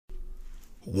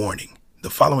Warning: the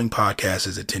following podcast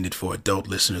is intended for adult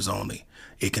listeners only.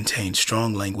 It contains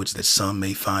strong language that some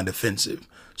may find offensive.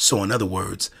 So in other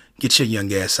words, get your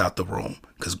young ass out the room,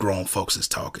 because grown folks is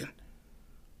talking.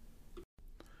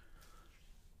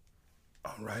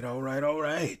 All right.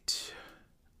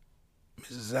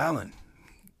 Mrs. Allen,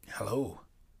 hello.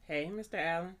 Hey, Mr.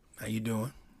 Allen. How you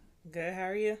doing? Good, how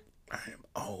are you? I am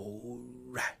all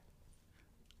right.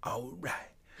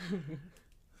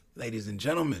 Ladies and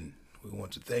gentlemen, we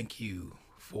want to thank you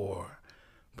for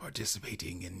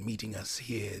participating and meeting us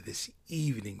here this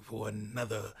evening for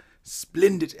another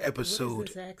splendid episode. What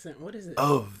is this accent? What is it?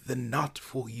 Of the Not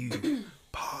For You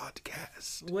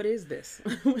podcast. What is this?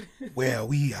 Where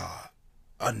we are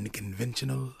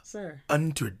unconventional, Sir.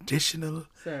 untraditional,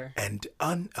 Sir. and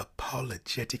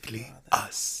unapologetically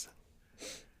us.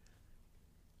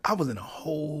 I was in a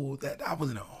whole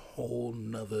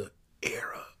nother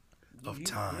era of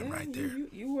time right there.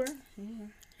 You were.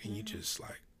 And you just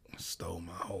like stole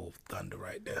my whole thunder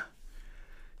right there.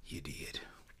 You did.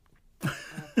 I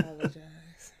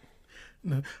apologize.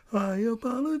 No, I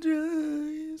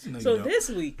apologize. No, so this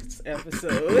week's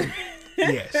episode.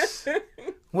 Yes.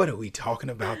 What are we talking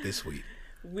about this week?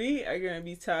 We are going to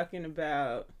be talking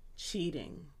about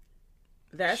cheating.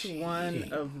 That's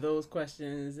one of those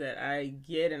questions that I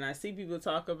get and I see people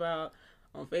talk about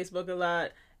on Facebook a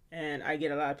lot. And I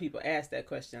get a lot of people ask that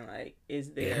question, like,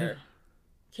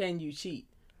 can you cheat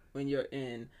when you're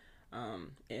in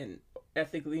an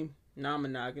ethically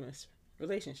non-monogamous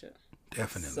relationship?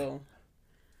 Definitely. So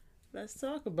let's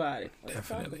talk about it.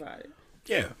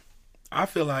 Yeah. I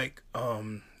feel like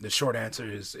the short answer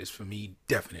is for me,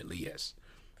 definitely yes.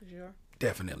 For sure.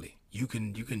 Definitely. You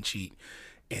can cheat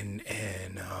in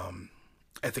an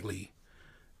ethically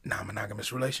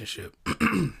non-monogamous relationship.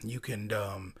 You can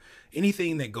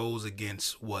anything that goes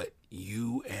against what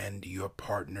you and your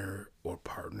partner or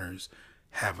partners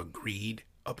have agreed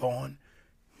upon,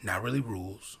 not really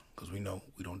rules, because we know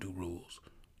we don't do rules.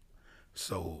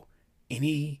 So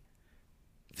anything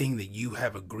that you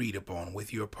have agreed upon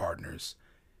with your partners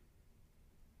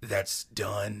that's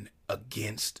done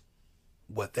against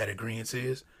what that agreement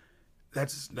is,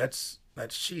 that's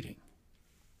cheating.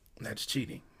 That's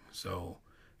cheating. So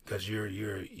because you're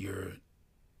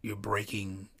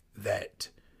breaking that,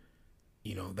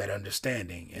 that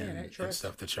understanding and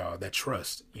stuff that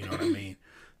trust, you know what I mean?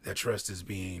 That trust is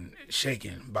being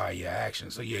shaken by your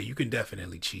actions. So yeah, you can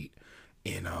definitely cheat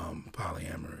in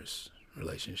polyamorous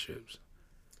relationships.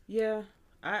 Yeah,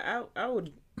 I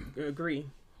would agree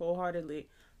wholeheartedly.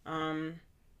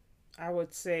 I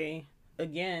would say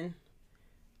again,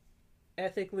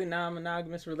 ethically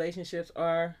non-monogamous relationships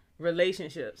are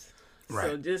relationships. Right.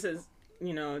 So just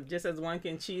as one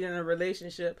can cheat in a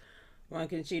relationship, one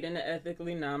can cheat in an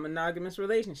ethically non-monogamous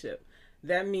relationship.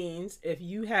 That means if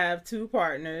you have two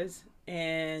partners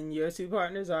and your two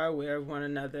partners are aware of one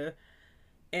another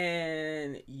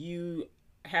and you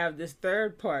have this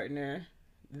third partner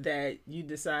that you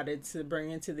decided to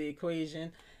bring into the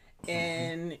equation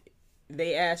and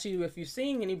they ask you if you're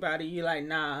seeing anybody, you're like,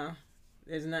 nah,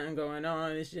 there's nothing going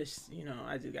on. It's just,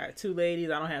 I just got two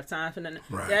ladies. I don't have time for nothing.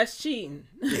 Right. That's cheating.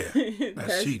 Yeah,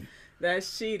 that's cheating.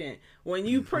 That's cheating. When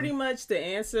you pretty much the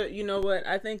answer, you know what?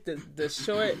 I think the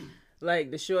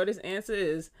shortest answer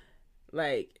is,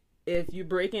 like, if you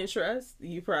break in trust,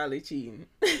 you probably cheating.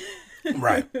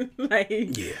 Right. Like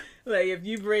if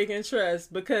you break in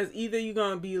trust, because either you're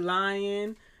gonna be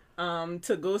lying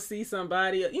to go see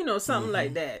somebody, something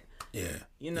like that. Yeah.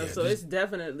 So it's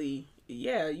definitely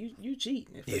you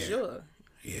cheating for sure.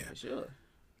 Yeah. For sure.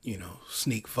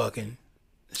 Sneak fucking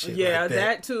shit. Yeah, like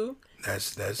that too.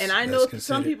 That's and I know considered.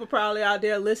 Some people probably out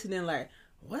there listening like,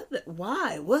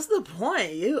 why? What's the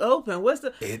point? You open. What's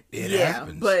the it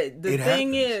happens. But the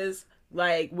thing is,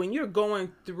 like, when you're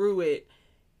going through it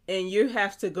and you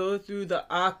have to go through the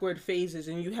awkward phases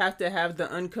and you have to have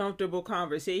the uncomfortable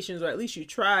conversations, or at least you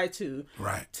try to,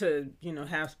 right, to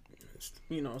have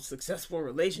successful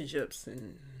relationships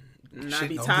and not shit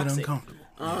be don't toxic. Get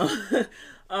uncomfortable.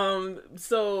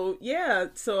 So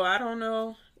I don't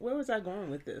know, where was I going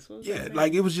with this?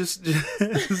 Like it was just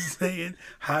saying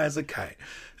high as a kite.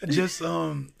 Was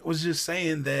just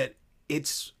saying that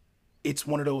it's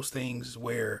one of those things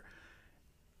where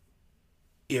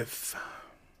if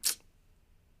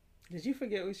did you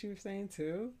forget what you were saying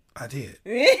too? I did.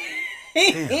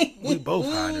 Damn, we both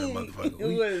high in the motherfucker.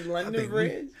 It was London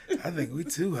Bridge. I think we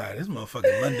too high. This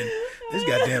motherfucking London, this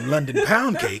goddamn London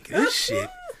pound cake. This shit.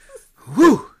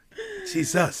 Whew.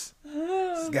 Jesus.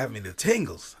 It's got me the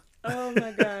tingles. Oh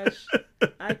my gosh.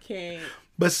 I can't.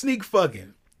 But sneak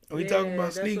fucking. We talking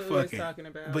about that's sneak what we were fucking. talking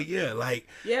about. But yeah, like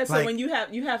yeah. So like, when you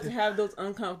have to have those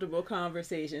uncomfortable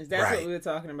conversations. That's right. what we were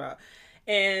talking about,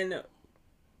 and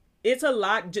it's a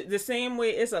lot. The same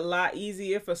way, it's a lot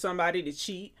easier for somebody to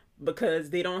cheat because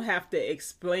they don't have to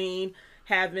explain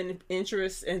having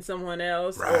interest in someone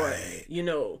else, or Right.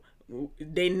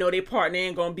 they know their partner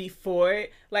ain't gonna be for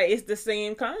it. Like, it's the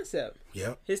same concept.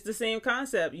 Yep. It's the same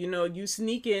concept. You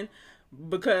sneaking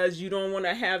because you don't want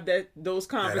to have those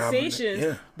conversations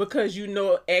yeah. because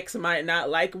X might not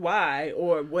like Y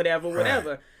or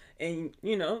whatever. And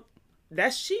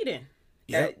that's cheating.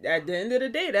 Yep. At the end of the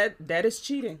day, that is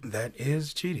cheating. That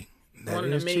is cheating. That One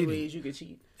of is the many cheating. ways you could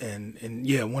cheat. And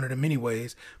yeah, one of the many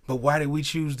ways. But why did we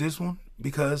choose this one?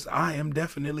 Because I am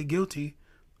definitely guilty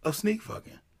of sneak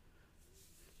fucking.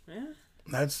 Yeah.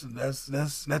 That's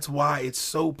why it's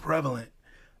so prevalent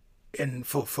and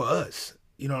for us.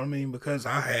 You know what I mean? Because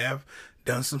I have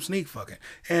done some sneak fucking.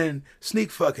 And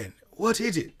sneak fucking, what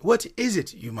is it? What is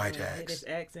it, you might Hey, this ask?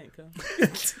 accent come.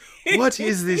 What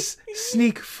is this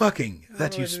sneak fucking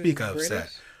that you What is speak it, of, British? sir?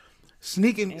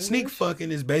 Sneak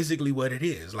fucking is basically what it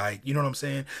is. Like, you know what I'm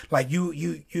saying? Like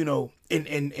you know,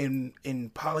 in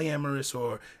polyamorous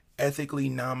or ethically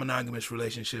non-monogamous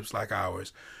relationships like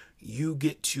ours, you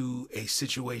get to a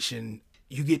situation,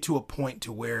 you get to a point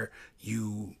to where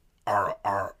you are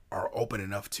open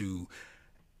enough to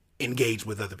engage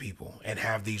with other people and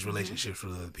have these relationships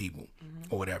with other people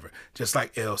or whatever. Just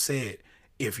like Elle said,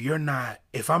 if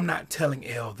I'm not telling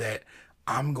Elle that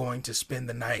I'm going to spend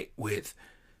the night with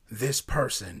this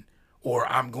person, or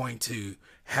I'm going to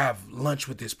have lunch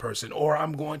with this person, or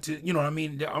I'm going to, you know what I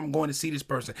mean? I'm going to see this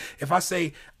person. If I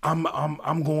say I'm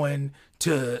about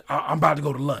to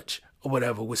go to lunch or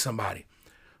whatever with somebody,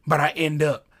 but I end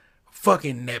up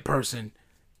fucking that person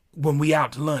when we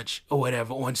out to lunch or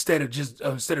whatever, or instead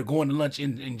of going to lunch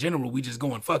in general, we just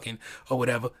going fucking or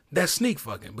whatever, that's sneak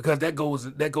fucking, because that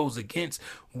goes against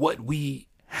what we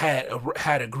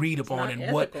had agreed upon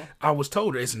and what I was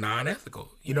told her. It's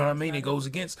non-ethical. You know what I mean? It goes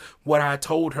against what I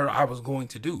told her I was going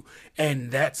to do.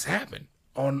 And that's happened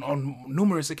on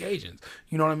numerous occasions.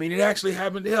 You know what I mean? It actually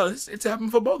happened. Hell, it's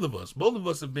happened for both of us. Both of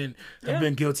us have been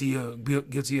guilty of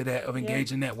that, of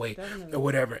engaging that way, definitely. or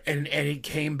whatever. And it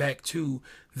came back to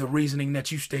the reasoning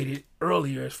that you stated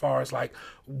earlier, as far as like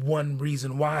one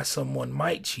reason why someone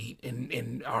might cheat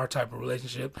in our type of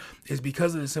relationship is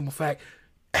because of the simple fact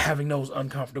having those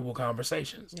uncomfortable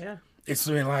conversations. Yeah. It's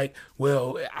been like,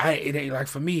 well, it ain't like,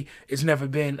 for me, it's never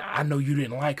been, I know you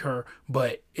didn't like her,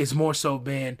 but it's more so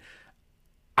been,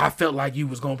 I felt like you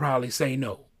was going to probably say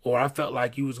no, or I felt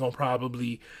like you was going to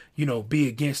probably, be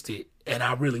against it. And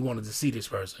I really wanted to see this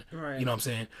person. Right. You know what I'm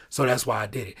saying? So that's why I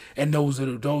did it. And those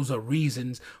are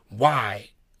reasons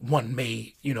why one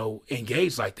may,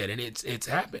 engage like that. And it's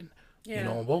happened,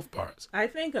 on both parts. I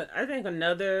think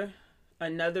another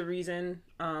reason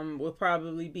will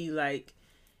probably be like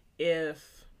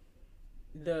if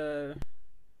the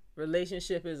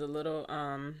relationship is a little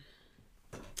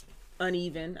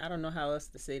uneven. I don't know how else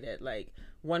to say that. Like,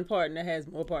 one partner has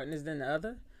more partners than the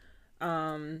other.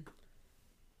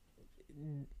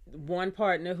 One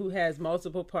partner who has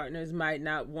multiple partners might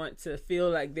not want to feel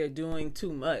like they're doing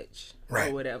too much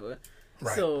or whatever.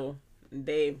 Right. So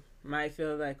they might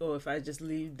feel like, oh, if I just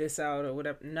leave this out or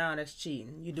whatever, no, that's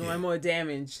cheating. You're doing more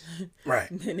damage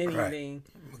than anything.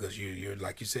 Right. Because you're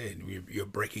like you said, you're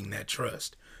breaking that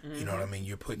trust. You know what I mean?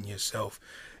 You're putting yourself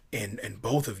and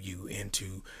both of you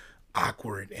into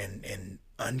awkward and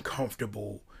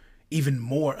uncomfortable, even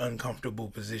more uncomfortable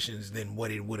positions than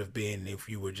what it would have been if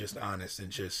you were just honest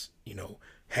and just,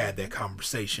 had that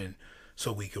conversation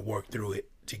so we could work through it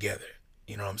together.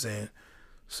 You know what I'm saying?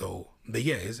 So, but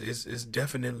yeah, it's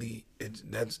definitely,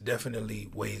 that's definitely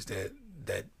ways that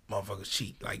motherfuckers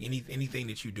cheat. Like anything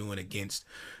that you're doing against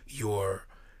your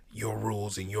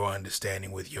rules and your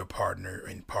understanding with your partner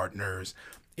and partners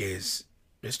is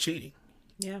cheating.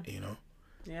 Yeah.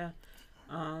 Yeah.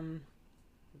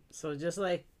 So just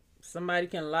like somebody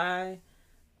can lie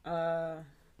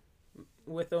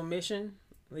with omission,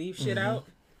 leave shit out.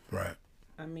 Right.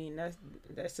 I mean,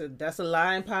 that's a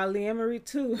lie in polyamory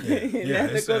too. In Yeah,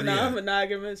 ethical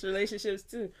non-monogamous relationships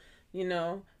too.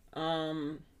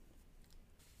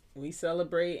 We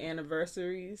celebrate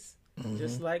anniversaries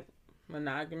just like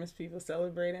monogamous people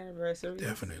celebrate anniversaries.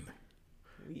 Definitely.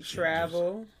 We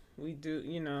travel. We do.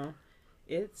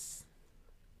 It's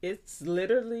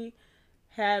literally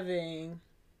having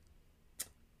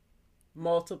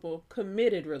multiple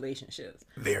committed relationships.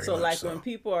 Very so much like so. when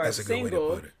people are That's a good way to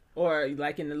single, put it. or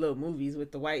like in the little movies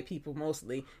with the white people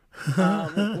mostly,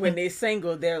 when they're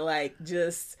single, they're like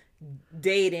just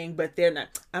dating, but they're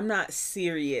not. I'm not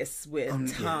serious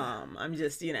with Tom. I'm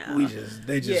just,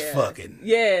 they just fucking.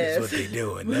 Yeah, that's what they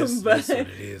doing. That's what it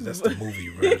is. That's the movie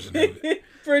version of it.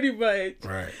 Pretty much.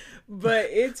 Right. But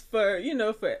it's for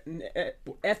for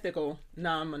ethical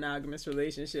non-monogamous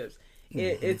relationships.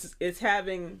 It's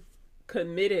having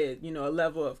committed, a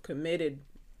level of commitment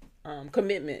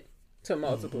to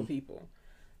multiple people.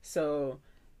 So,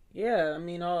 yeah, I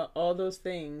mean, all those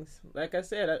things. Like I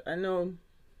said, I know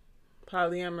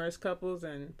polyamorous couples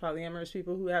and polyamorous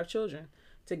people who have children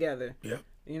together. Yeah.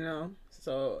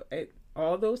 So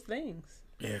all those things.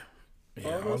 Yeah.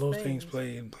 Yeah. All those things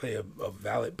play a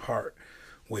valid part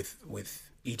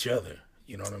with each other.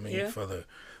 You know what I mean? Yeah. For the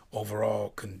overall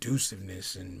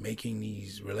conduciveness and making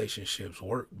these relationships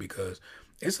work, because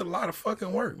it's a lot of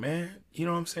fucking work, man. You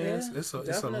know what I'm saying? Yeah, it's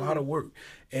a lot of work.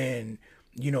 And,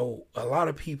 a lot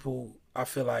of people, I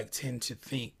feel like, tend to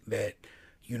think that,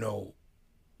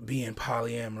 being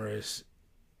polyamorous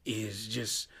is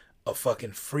just a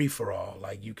fucking free for all.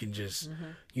 Like, you can just,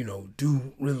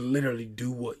 literally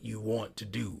do what you want to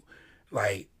do.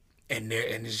 Like, and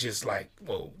it's just like,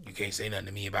 well, you can't say nothing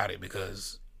to me about it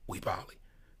because we poly.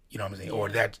 You know what I'm saying? Yeah. Or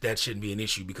that shouldn't be an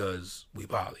issue because we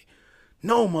poly.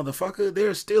 No, motherfucker.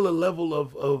 There's still a level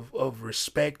of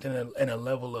respect and a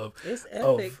level of it's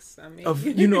ethics. Of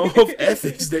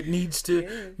ethics that needs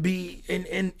to be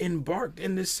embarked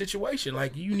in this situation.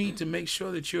 Like, you need to make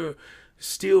sure that you're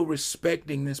still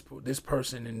respecting this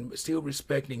person and still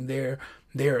respecting their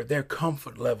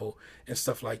comfort level and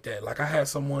stuff like that. Like, I had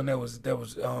someone that was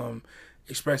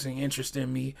expressing interest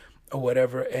in me or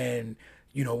whatever, and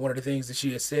one of the things that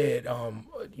she had said,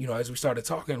 as we started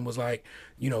talking, was like,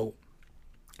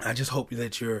 I just hope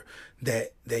that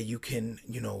you can,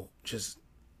 just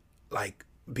like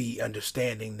be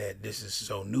understanding that this is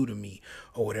so new to me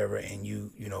or whatever, and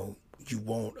you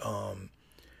won't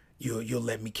you'll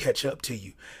let me catch up to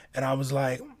you. And I was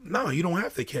like, no, you don't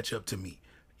have to catch up to me.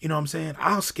 You know what I'm saying?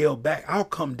 I'll scale back. I'll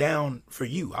come down for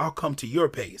you. I'll come to your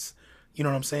pace. You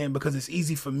know what I'm saying? Because it's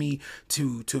easy for me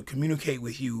to communicate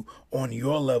with you on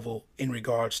your level in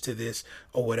regards to this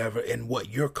or whatever, and what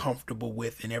you're comfortable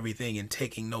with and everything, and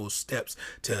taking those steps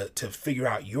to figure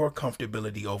out your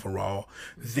comfortability overall,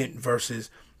 then versus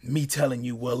me telling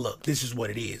you, well, look, this is what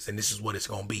it is and this is what it's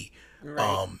going to be.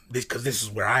 Right. Because this is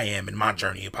where I am in my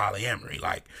journey of polyamory.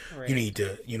 Like, right. You need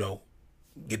to,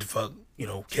 get the fuck,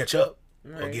 catch up,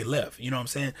 right, or get left. You know what I'm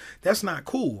saying? That's not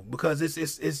cool, because it's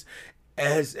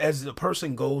as a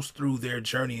person goes through their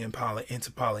journey into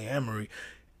polyamory,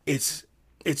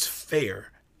 it's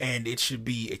fair, and it should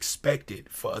be expected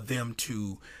for them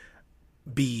to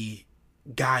be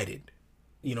guided.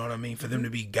 You know what I mean? For them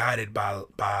to be guided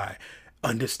by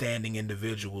understanding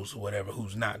individuals or whatever,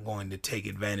 who's not going to take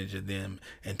advantage of them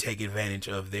and take advantage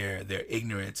of their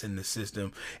ignorance in the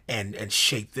system and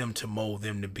shape them to mold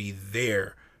them to be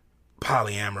their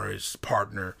polyamorous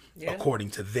partner, according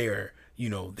to their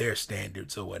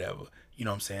standards or whatever. You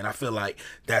know what I'm saying? I feel like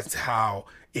that's how,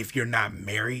 if you're not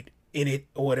married in it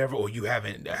or whatever, or you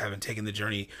haven't taken the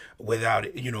journey without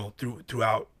it,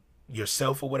 throughout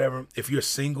yourself or whatever, if you're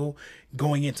single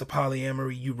going into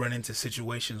polyamory, you run into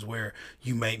situations where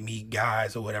you might meet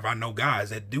guys or whatever. I know guys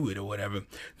that do it or whatever,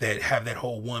 that have that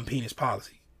whole one penis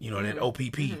policy, that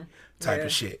OPP type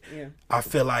of shit. Yeah. I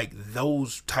feel like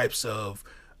those types of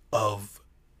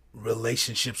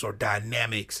relationships or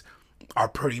dynamics are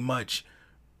pretty much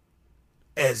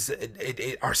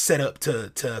are set up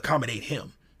to accommodate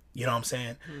him. You know what I'm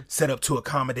saying? Set up to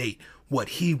accommodate what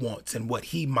he wants and what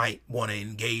he might want to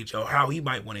engage, or how he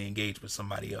might want to engage with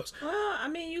somebody else. Well, I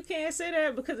mean, you can't say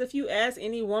that, because if you ask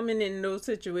any woman in those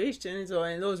situations or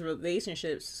in those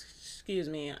relationships,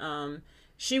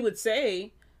 she would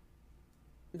say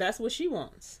that's what she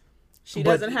wants. She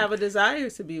doesn't have a desire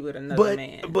to be with another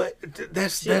man. But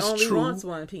that's only true. Wants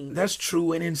one penis. That's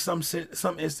true, and in some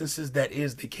instances that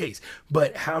is the case.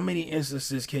 But how many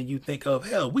instances can you think of?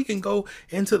 Hell, we can go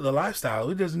into the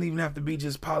lifestyle. It doesn't even have to be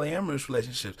just polyamorous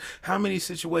relationships. How many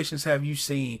situations have you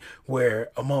seen where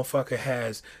a motherfucker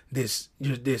has this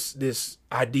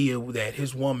idea that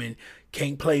his woman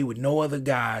can't play with no other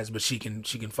guys, but she can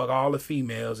fuck all the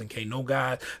females, and can't no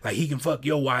guys, like, he can fuck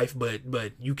your wife, but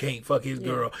you can't fuck his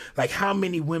girl. Like, how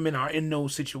many women are in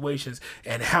those situations,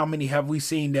 and how many have we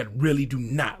seen that really do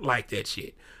not like that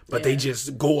shit? But they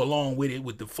just go along with it,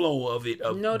 with the flow of it.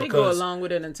 They go along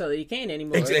with it until they can't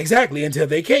anymore. Exactly, until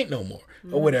they can't no more,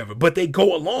 or whatever. But they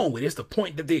go along with it. It's the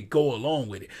point that they go along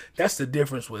with it. That's the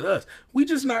difference with us. We're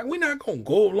not gonna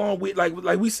go along with,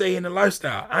 like we say in the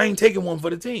lifestyle, I ain't taking one for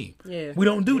the team. Yeah. We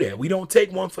don't do that. We don't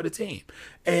take one for the team.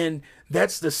 And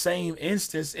that's the same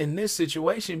instance in this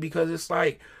situation, because it's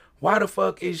like, Why the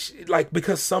fuck is she, like,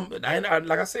 because like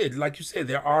I said, like you said,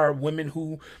 there are women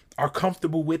who are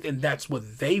comfortable with, and that's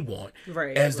what they want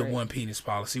as the one penis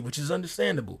policy, which is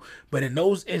understandable. But in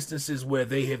those instances where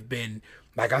they have been,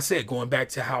 like I said, going back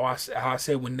to how I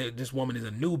said when this woman is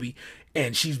a newbie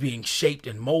and she's being shaped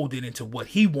and molded into what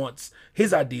he wants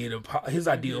his ideal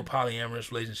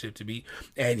polyamorous relationship to be,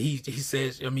 and he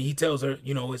says, I mean, he tells her,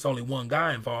 you know, it's only one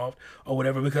guy involved or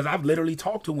whatever, because I've literally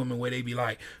talked to women where they be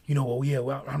like, you know,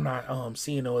 well, I'm not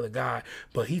seeing no other guy,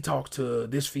 but he talked to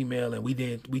this female and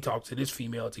we talked to this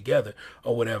female together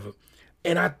or whatever.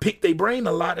 And I pick their brain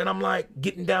a lot, and I'm like,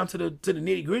 getting down to the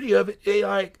nitty gritty of it, they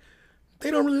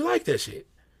don't really like that shit.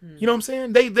 You know what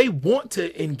I'm saying? They want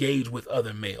to engage with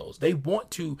other males. They want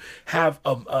to have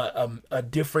a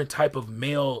different type of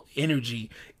male energy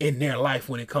in their life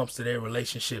when it comes to their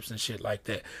relationships and shit like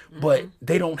that. But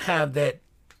they don't have that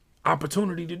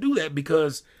opportunity to do that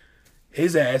because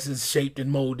his ass is shaped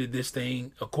and molded this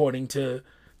thing according to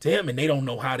him, and they don't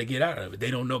know how to get out of it.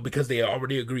 They don't know because they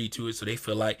already agreed to it, so they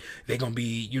feel like they're gonna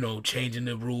be, you know, changing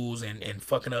the rules and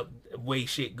fucking up the way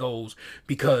shit goes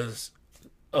because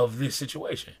of this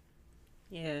situation.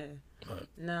 Yeah.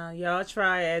 No, y'all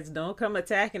triads, don't come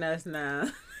attacking us now.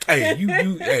 Hey,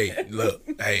 hey, look,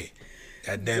 hey,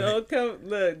 goddamn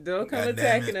it. Don't come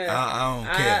attacking us. I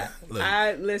don't care.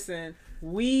 Look. Listen,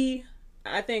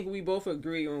 I think we both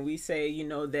agree when we say, you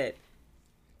know, that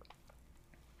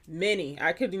many,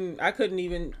 I couldn't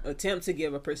even attempt to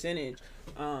give a percentage,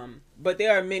 but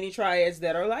there are many triads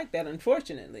that are like that,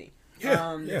 unfortunately.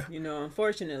 Yeah. You know,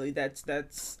 unfortunately, that's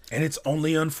and it's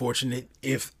only unfortunate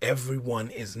if everyone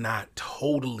is not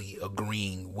totally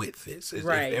agreeing with this.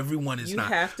 Right. If everyone is not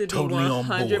have to totally be 100%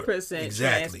 on board.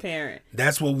 transparent.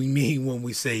 That's what we mean when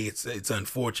we say it's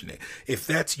unfortunate. If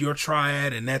that's your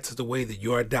triad and that's the way that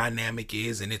your dynamic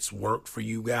is and it's worked for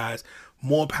you guys,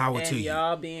 more power to you.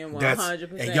 Y'all being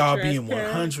 100% and y'all being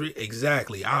 100,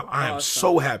 exactly. I am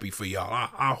so happy for y'all.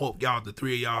 I hope y'all, the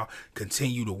three of y'all,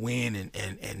 continue to win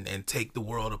and take the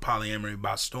world of polyamory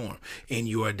by storm in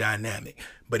your dynamic.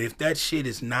 But if that shit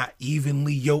is not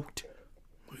evenly yoked,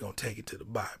 we're gonna take it to the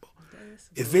Bible.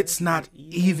 If it's not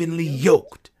evenly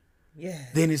yoked,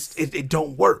 then it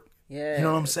don't work. Yeah. You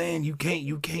know what I'm saying? You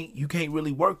can't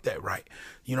really work that right.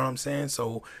 You know what I'm saying?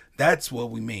 So that's what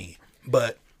we mean.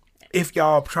 But if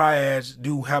y'all triads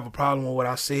do have a problem with what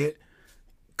I said,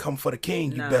 come for the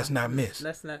king. You best not miss.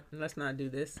 Let's not do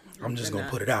this. I'm just gonna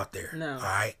put it out there. No. All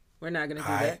right. We're not gonna do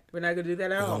that. We're not gonna do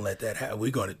that at all. We're gonna let that happen.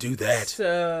 We're gonna do that.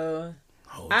 So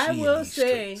I will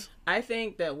say, I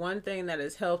think that one thing that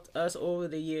has helped us over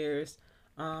the years,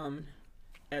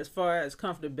 as far as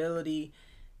comfortability,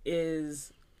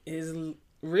 is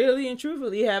really and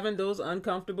truthfully having those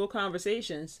uncomfortable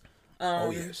conversations.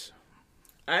 Oh yes.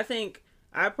 I think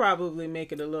I probably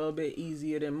make it a little bit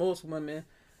easier than most women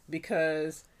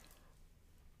because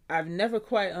I've never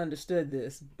quite understood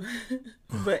this,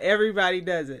 but everybody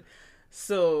does it.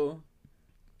 So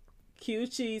Q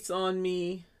cheats on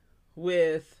me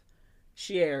with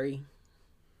Sherry.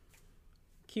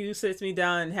 Q sits me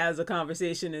down and has a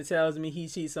conversation and tells me he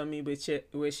cheats on me with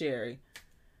Sherry.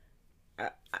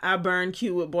 I burn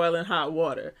Q with boiling hot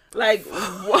water. Like,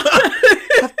 what?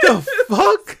 What the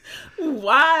fuck?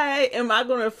 Why am I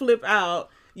going to flip out?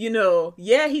 You know,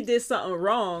 yeah, he did something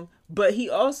wrong, but he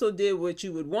also did what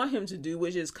you would want him to do,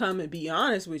 which is come and be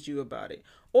honest with you about it.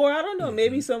 Or I don't know,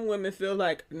 maybe some women feel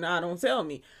like, nah, don't tell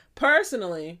me.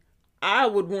 Personally, I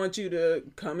would want you to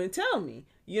come and tell me.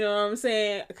 You know what I'm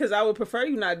saying? Because I would prefer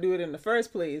you not do it in the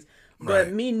first place.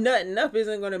 But me nutting up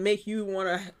isn't going to make you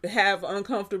want to have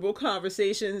uncomfortable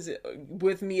conversations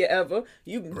with me ever.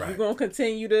 You're going to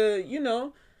continue to, you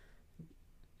know,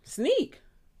 sneak.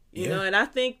 You know, and I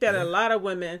think that a lot of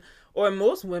women, or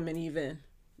most women even,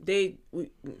 I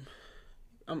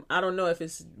don't know if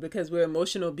it's because we're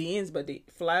emotional beings, but they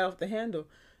fly off the handle.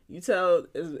 You tell,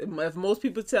 if most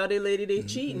people tell their lady they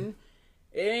cheating,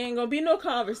 it ain't gonna be no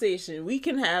conversation. We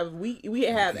can have we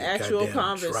have actual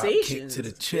conversations. Drop kick to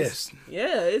the chest.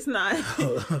 It's not.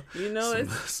 You know,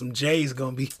 it's some J's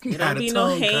gonna be. It don't be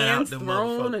no hands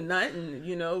thrown or nothing.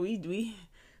 You know, we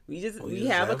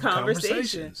have a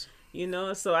conversation. You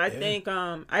know, so I think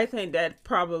that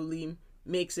probably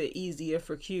makes it easier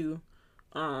for Q,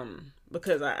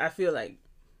 because I feel like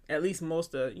at least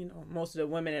most of the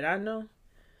women that I know,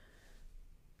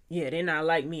 they're not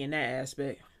like me in that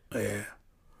aspect. Yeah.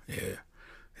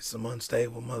 It's some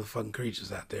unstable motherfucking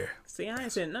creatures out there. See, I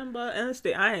ain't saying nothing but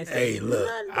unstable. I ain't Hey, saying look,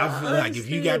 nothing I but feel like if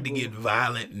you got to unstable. get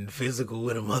violent and physical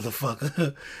with a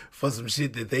motherfucker for some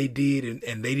shit that they did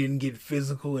and they didn't get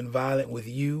physical and violent with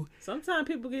you, Sometimes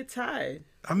people get tired.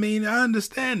 I mean, I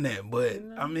understand that, but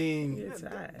I You mean, get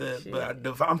tired.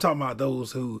 I'm talking about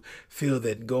those who feel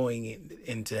that going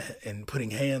into and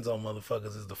putting hands on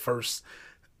motherfuckers is the first,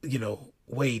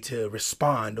 way to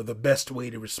respond or the best way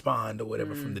to respond or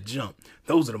whatever from the jump.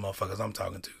 Those are the motherfuckers I'm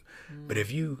talking to. But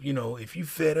if you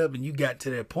fed up and you got to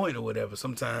that point or whatever,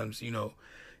 sometimes, you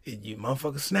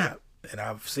motherfuckers snap. And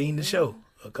I've seen the show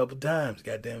a couple times.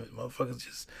 Goddamn it, motherfuckers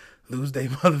just lose their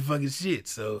motherfucking shit.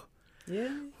 So Yeah.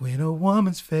 when a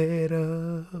woman's fed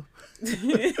up,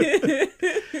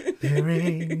 there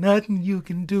ain't nothing you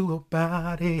can do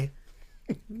about it.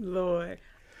 Lord,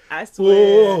 I swear,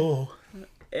 Whoa.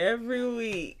 every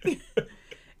week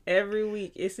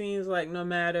it seems like no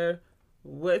matter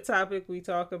what topic we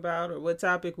talk about or what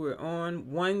topic we're on,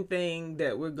 one thing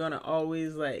that we're gonna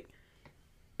always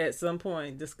at some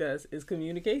point discuss is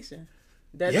communication.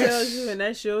 That Yes. tells you and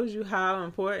that shows you how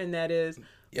important that is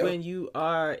Yep. when you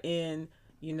are in,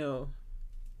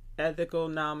 ethical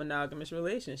non-monogamous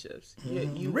relationships.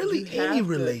 Really, you have any to-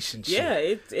 relationship. Yeah,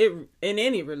 it in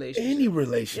any relationship. Any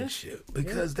relationship,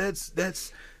 because that's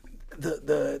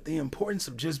the importance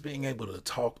of just being able to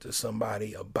talk to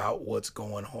somebody about what's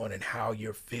going on and how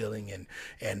you're feeling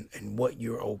and what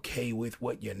you're okay with,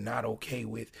 what you're not okay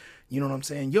with. You know what I'm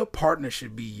saying? Your partner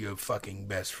should be your fucking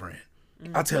best friend.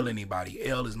 I tell anybody,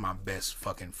 Elle is my best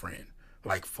fucking friend.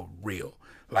 Like, for real.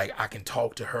 Like, I can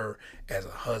talk to her as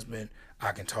a husband.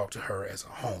 I can talk to her as a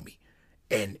homie.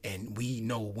 And we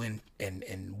know when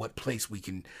and what place we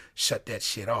can shut that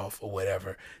shit off or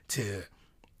whatever to,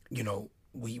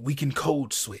 we can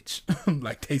code switch,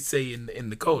 like they say in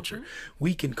the culture.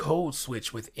 We can code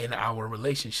switch within our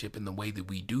relationship in the way that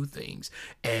we do things.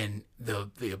 And the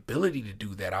ability to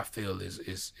do that, I feel,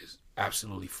 is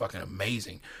absolutely fucking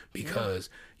amazing, because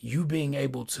you being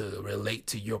able to relate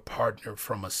to your partner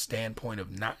from a standpoint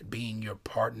of not being your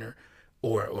partner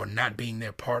or not being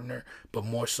their partner, but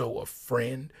more so a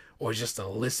friend or just a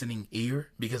listening ear,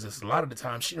 because it's a lot of the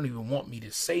time she don't even want me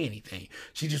to say anything.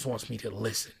 She just wants me to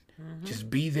listen. Just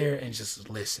be there and just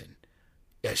listen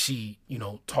as she,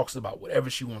 talks about whatever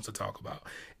she wants to talk about.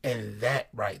 And that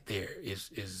right there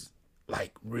is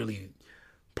like really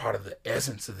part of the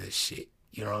essence of this shit.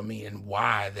 You know what I mean? And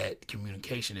why that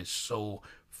communication is so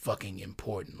fucking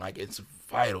important. Like, it's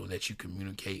vital that you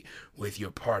communicate with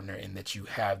your partner and that you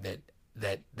have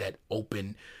that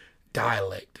open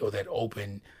dialect or that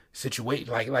open situation.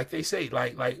 Like they say,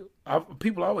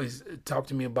 people always talk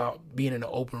to me about being in an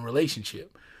open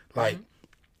relationship. Like,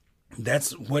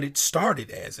 that's what it started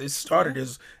as. It started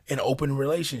as an open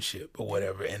relationship or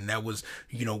whatever. And that was,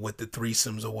 with the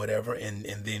threesomes or whatever. And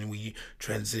then we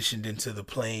transitioned into the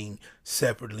playing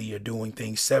separately or doing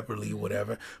things separately or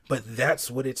whatever. But that's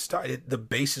what it started. The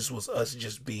basis was us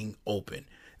just being open.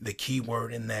 The key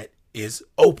word in that is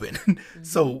open.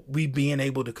 So we being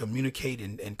able to communicate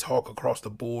and talk across the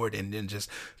board and then just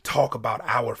talk about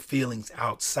our feelings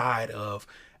outside of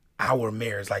our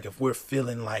marriage. Like, if we're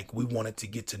feeling like we wanted to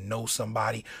get to know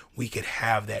somebody, we could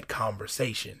have that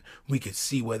conversation. We could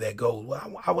see where that goes.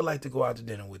 Well, I would like to go out to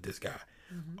dinner with this guy.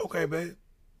 Okay, babe,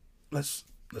 let's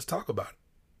talk about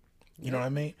it. You know what I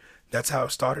mean? That's how it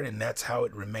started, and that's how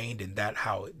it remained, and that's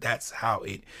how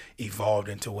it evolved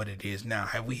into what it is now.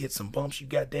 Have we hit some bumps? You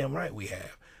goddamn right we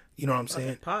have. You know what I'm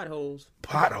saying? Potholes.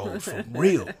 Potholes, for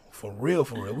real. For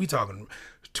real. We talking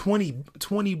 20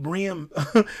 rim,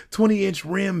 20-inch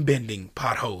rim bending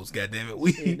potholes, goddamn it.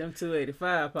 Yeah, them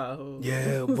 285 potholes.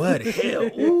 Yeah, but hell,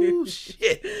 ooh,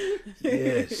 shit.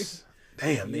 Yes.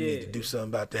 Damn, they need to do something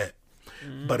about that.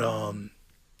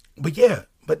 But yeah,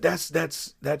 but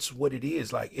that's what it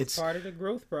is. Like, it's Part of the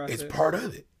growth process. It's part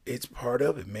of it. It's part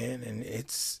of it, man, and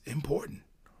it's important.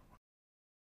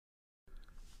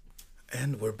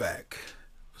 And we're back.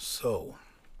 So,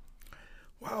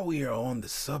 while we are on the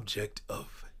subject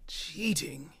of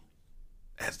cheating,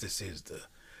 as this is the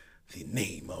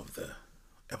name of the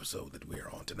episode that we are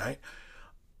on tonight,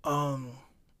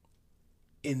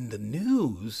 in the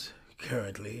news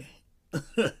currently,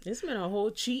 It's been a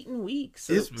whole cheating week.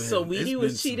 So it's been Saweetie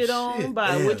was some cheated on shit.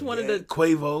 by Damn, which one of the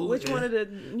Quavo? which one of the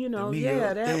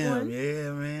Migos. that Damn, one.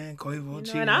 yeah, man, Quavo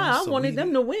cheated. And I on wanted Saweetie.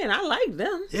 them to win. I like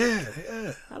them.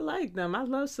 Yeah, I like them. I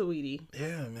love Saweetie.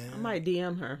 yeah, man. I might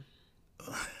DM her.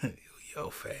 Yo,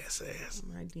 fast ass.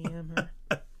 I might DM her.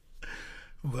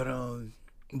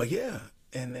 But yeah,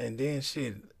 and then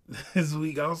shit, this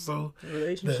week also.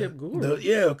 Relationship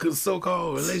guru. Cause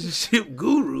so-called relationship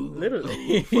guru.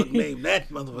 Literally. Fuck name that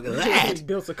motherfucker that. He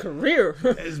built a career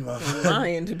That's my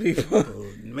lying to people.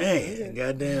 Man,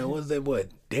 goddamn, what's that boy?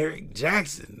 Derek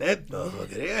Jackson. That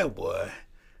motherfucker, that boy.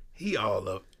 He all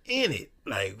up in it.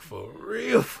 Like, for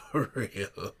real, for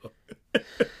real.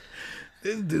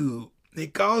 This dude, he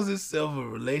calls himself a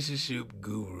relationship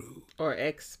guru. Or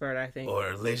expert, I think. Or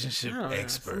a relationship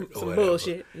expert. Some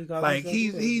bullshit. Like,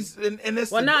 he's and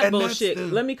that's well, the, not and bullshit. that's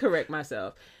the, Let me correct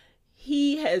myself.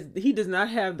 He does not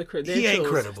have the credentials he ain't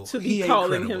credible. to be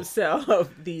calling himself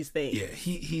these things. Yeah,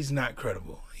 he's not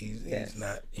credible. He's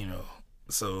not,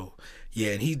 So,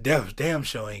 yeah, and he damn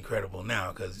sure ain't credible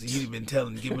now, because he's been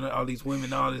giving all these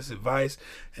women all this advice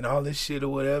and all this shit or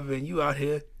whatever, and you out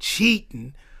here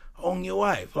cheating on your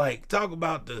wife. Like, talk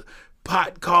about the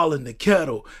pot calling the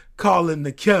kettle, calling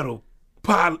the kettle,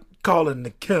 pot calling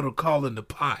the kettle, calling the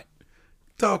pot.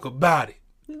 Talk about it.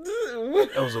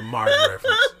 That was a Martin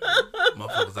reference.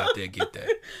 Motherfuckers out there get that.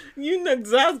 You know,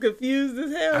 cause I was confused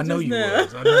as hell. I know you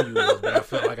was, but I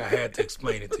felt like I had to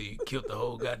explain it to you. Killed the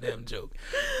whole goddamn joke.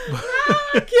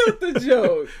 I killed the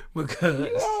joke. Because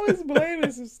you always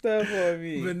blaming some stuff on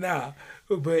me.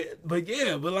 But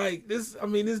yeah, but like this, I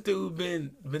mean, this dude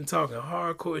been talking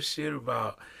hardcore shit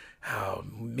about how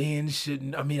women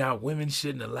shouldn't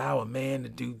allow a man to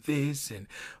do this, and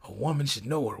a woman should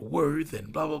know her worth,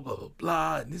 and blah blah blah blah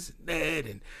blah, and this and that,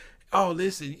 and all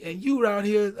this, and you out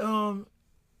here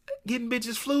getting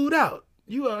bitches flued out.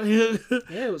 You out here.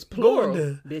 Yeah, it was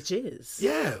plural. Bitches.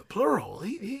 Yeah, plural.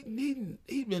 He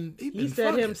said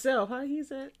fucking. Himself. How he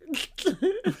said?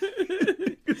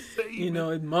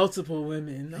 Multiple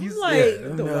women. I'm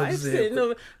like, the wife sitting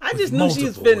over. I just knew she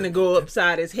was finna to go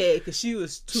upside his head because she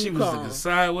was too calm. Was looking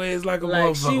sideways like a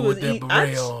motherfucker with that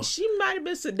beret on. She might have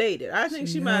been sedated. I think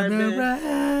she might have been.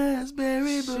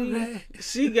 Raspberry beret.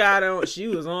 She got on. She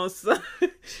was on something.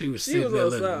 She was sitting there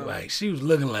looking like she was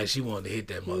looking like she wanted to hit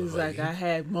that motherfucker. He was like, I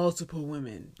had multiple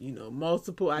women.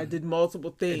 I did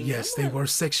multiple things. And yes, they were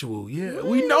sexual. Yeah,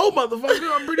 we know,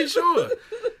 motherfucker. I'm pretty sure.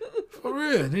 For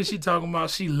real. And then she talking about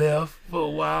she left for a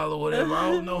while or whatever. I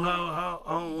don't know how.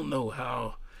 I don't know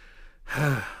how.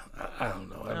 I don't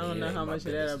know. I don't know how much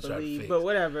of that I believe, but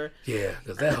whatever. Yeah,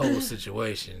 because that whole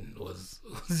situation was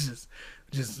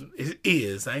just it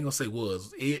is. I ain't gonna say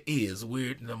was. It is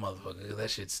weird in the motherfucker, because that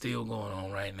shit's still going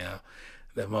on right now.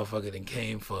 That motherfucker then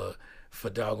came for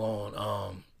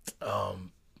doggone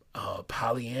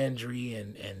polyandry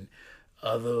and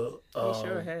other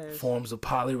forms of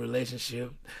poly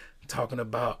relationship, talking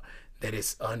about that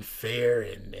it's unfair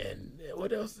and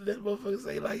what else did that motherfucker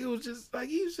say? Like, it was just like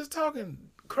he was just talking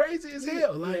crazy as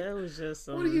hell. Like, it was just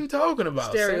what are you talking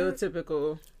about?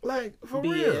 Stereotypical, like, for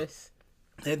BS.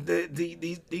 Real. And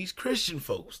these Christian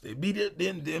folks, they be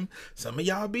them. Some of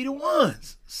y'all be the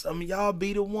ones. Some of y'all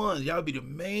be the ones. Y'all be the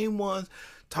main ones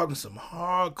talking some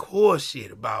hardcore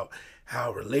shit about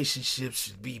how relationships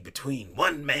should be between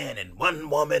one man and one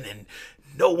woman, and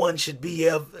no one should be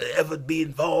ever be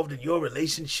involved in your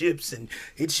relationships, and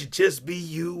it should just be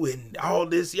you, and all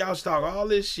this. Y'all should talk all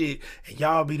this shit, and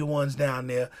y'all be the ones down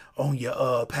there on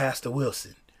your Pastor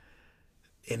Wilson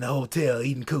in the hotel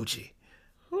eating coochie.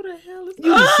 Who the hell is you?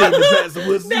 Just seen the Pastor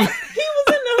Wilson. He was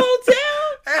in the hotel.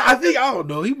 I don't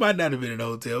know. He might not have been in the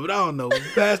hotel, but I don't know.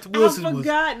 Pastor Wilson was. I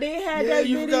forgot they had that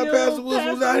video. You forgot Pastor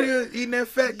Wilson was out here eating that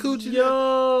fat coochie.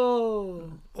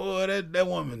 Yo. Boy, that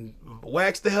woman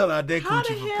waxed the hell out of that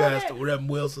coochie for Pastor Reverend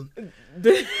Wilson.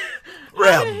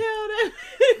 Reverend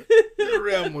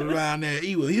was around there.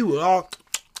 He was all.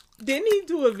 Didn't he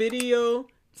do a video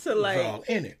to all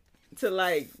in it, to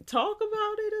talk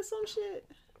about it or some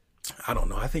shit? I don't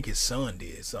know. I think his son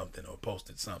did something or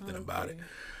posted something about it.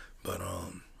 But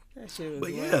that shit was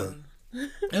but yeah,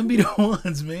 them be the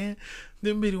ones, man.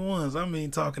 Them be the ones. I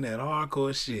mean, talking that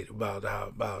hardcore shit about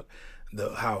how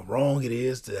wrong it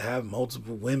is to have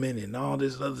multiple women and all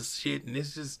this other shit. And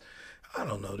it's just, I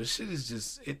don't know. The shit is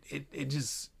just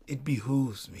it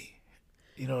behooves me.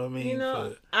 You know what I mean?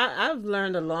 I've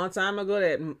learned a long time ago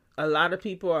that a lot of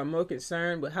people are more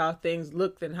concerned with how things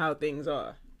look than how things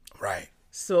are. Right.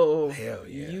 So hell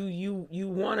yeah. You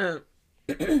wanna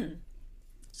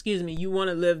excuse me, you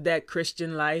wanna live that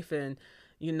Christian life and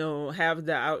have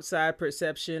the outside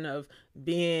perception of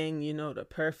being, the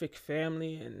perfect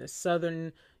family and the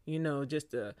Southern,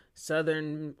 just the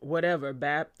Southern whatever,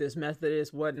 Baptist,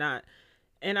 Methodist, whatnot.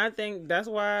 And I think that's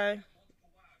why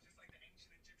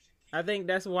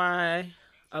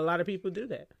a lot of people do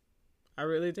that. I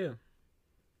really do.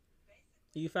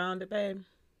 You found it, babe?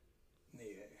 Yeah.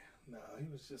 No, he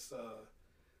was just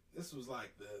this is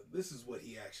what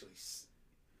he actually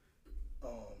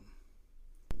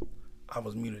I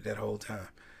was muted that whole time.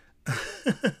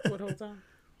 What whole time?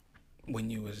 When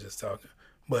you was just talking.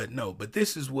 But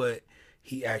this is what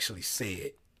he actually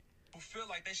said. Who feel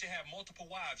like they should have multiple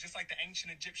wives, just like the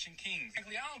ancient Egyptian kings.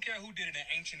 Frankly, I don't care who did it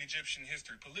in ancient Egyptian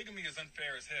history. Polygamy is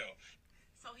unfair as hell.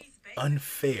 So he's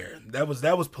unfair. That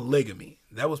was polygamy.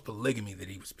 That was polygamy that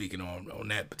he was speaking on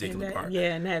that particular part.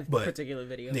 Yeah, in that particular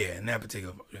video. Yeah, in that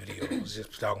particular video, it was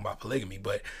just talking about polygamy.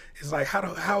 But it's like,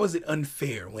 how is it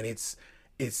unfair when it's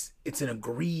an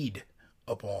agreed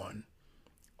upon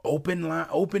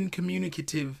open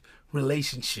communicative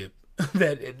relationship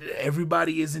that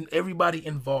everybody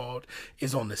involved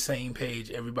is on the same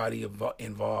page. Everybody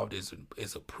involved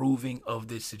is approving of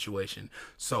this situation.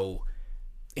 So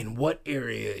in what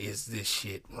area is this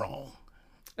shit wrong?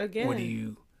 Again, what do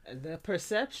you? The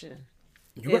perception.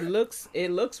 It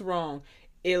looks wrong.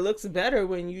 It looks better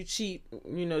when you cheat.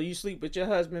 You know, you sleep with your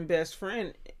husband's best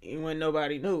friend when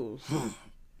nobody knows.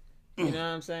 You know what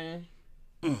I'm saying?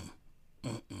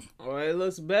 Or it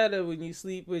looks better when you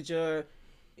sleep with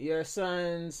your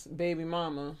son's baby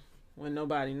mama when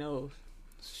nobody knows.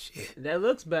 Shit. That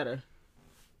looks better.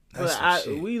 That's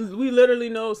But we literally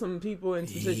know some people in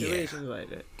some situations like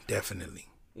that. Definitely.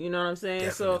 You know what I'm saying?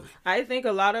 Definitely. So I think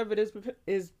a lot of it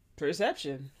is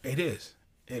perception. It is,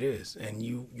 and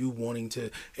you wanting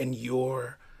to, and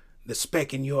the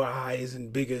speck in your eye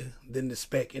isn't bigger than the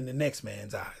speck in the next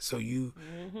man's eye. So you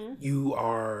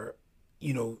are,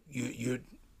 you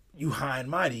high and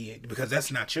mighty because that's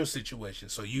not your situation.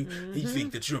 So you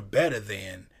think that you're better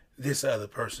than this other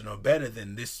person or better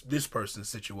than this person's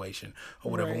situation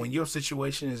or whatever. Right. When your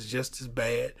situation is just as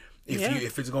bad,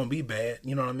 if it's gonna be bad,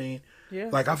 you know what I mean? Yeah.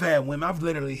 Like I've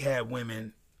literally had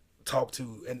women talk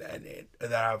to and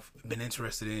that I've been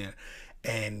interested in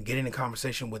and get in a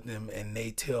conversation with them, and they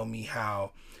tell me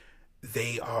how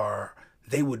they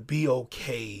would be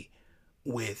okay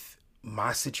with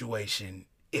my situation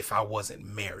if I wasn't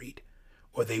married,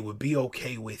 or they would be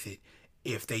okay with it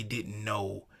if they didn't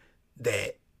know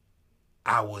that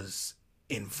I was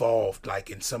involved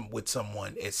with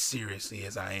someone as seriously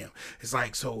as I am. It's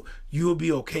like, so you'll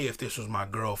be okay if this was my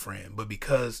girlfriend, but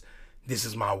because this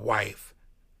is my wife,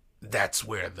 that's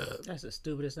the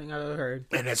stupidest thing I've ever heard.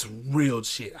 And that's real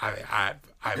shit. I've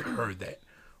heard that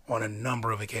on a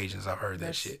number of occasions. I've heard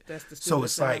that shit. That's the stupidest so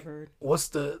it's thing like, I've heard. what's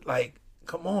the, like,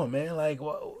 come on, man. Like,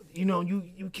 well,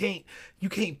 you can't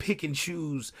pick and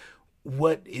choose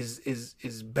what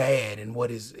is bad and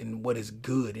what is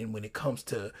good. And when it comes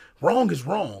to wrong is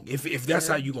wrong. If that's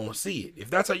how you're gonna see it. If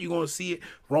that's how you're gonna see it,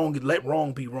 wrong, let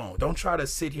wrong be wrong. Don't try to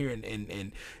sit here and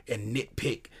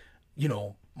nitpick,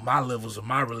 my levels of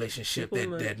my relationship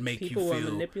that make you feel. People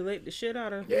will manipulate the shit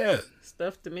out of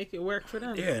stuff to make it work for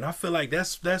them. Yeah, and I feel like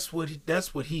that's what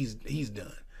he's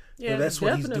done. Yeah, that's definitely.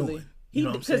 what he's doing. You know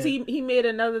what I'm saying? Because he made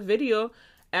another video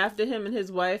after him and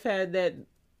his wife had that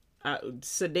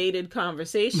sedated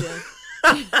conversation,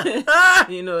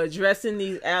 addressing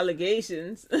these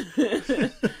allegations.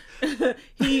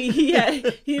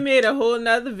 he made a whole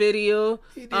nother video,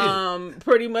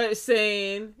 pretty much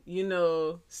saying,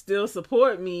 still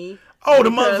support me. Oh,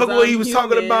 the motherfucker where he was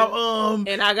talking about,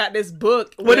 and I got this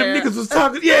book where them niggas was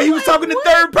talking. Yeah, he was talking in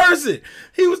third person.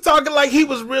 He was talking like he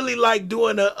was really like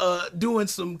doing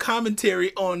some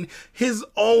commentary on his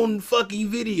own fucking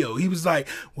video. He was like,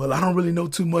 well, I don't really know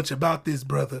too much about this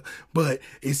brother, but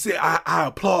it said I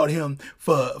applaud him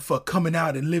for coming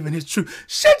out and living his truth.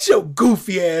 Shut your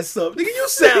goofy ass up, nigga. You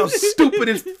sound stupid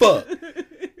as fuck.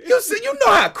 You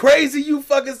know how crazy you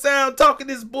fucking sound talking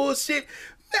this bullshit.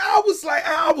 I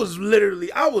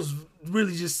was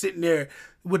really just sitting there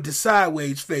with the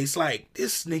sideways face, like,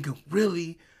 this nigga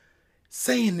really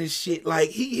saying this shit. Like,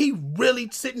 he really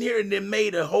sitting here and then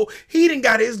he done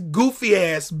got his goofy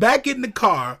ass back in the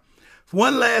car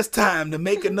one last time to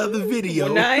make another video.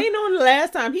 Well, now ain't on the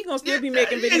last time. He gonna still be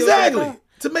making videos. Exactly.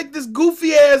 To make this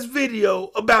goofy ass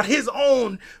video about his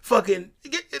own fucking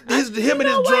him and his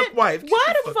drunk wife.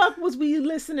 Why the fuck was we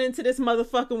listening to this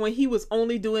motherfucker when he was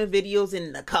only doing videos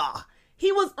in the car?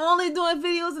 He was only doing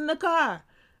videos in the car.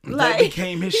 That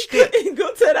became his shtick.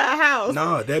 Go to the house.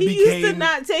 No, he used to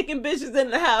not taking bitches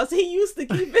in the house. He used to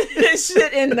keep his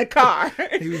shit in the car.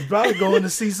 He was probably going to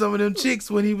see some of them chicks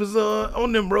when he was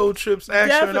on them road trips,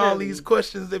 answering all these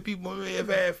questions that people may have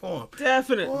had for him.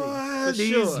 Definitely. Boy,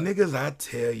 these niggas, I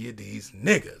tell you, these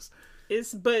niggas.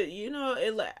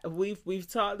 We've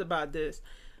talked about this.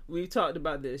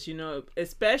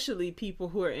 Especially people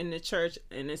who are in the church,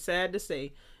 and it's sad to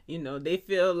say, they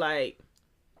feel like,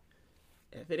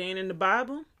 if it ain't in the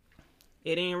Bible,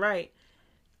 it ain't right.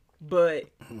 But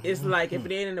it's like if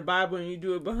it ain't in the Bible and you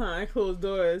do it behind closed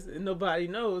doors and nobody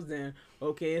knows, then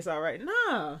okay, it's all right.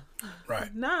 Nah,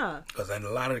 Right. nah. Because in a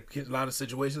lot of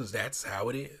situations, that's how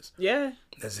it is. Yeah,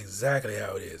 That's exactly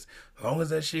how it is. As long as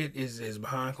that shit is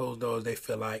behind closed doors, they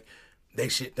feel like they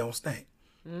shit don't stink.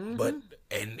 But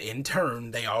and in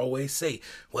turn, they always say,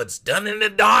 "What's done in the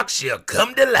dark shall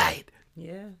come to light."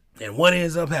 yeah, And what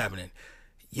ends up happening?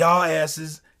 Y'all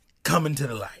asses coming to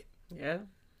the light. yeah.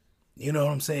 You know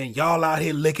what I'm saying? Y'all out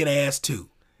here licking ass too.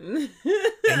 And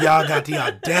y'all got the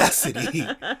audacity.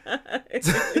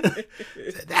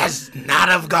 That's not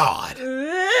of God.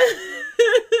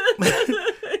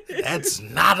 That's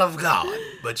not of God.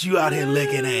 But you out here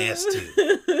licking ass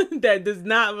too. That does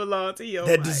not belong to your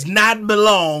That wife. does not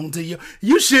belong to you.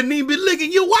 You shouldn't even be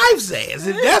licking your wife's ass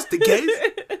if that's the case.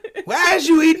 Why is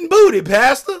you eating booty,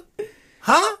 Pastor?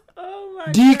 Huh? Oh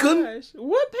my Deacon? gosh!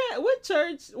 What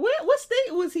church? What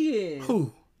state was he in?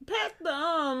 Who?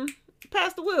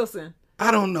 Pastor Wilson. I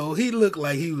don't know. He looked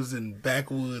like he was in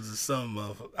backwoods or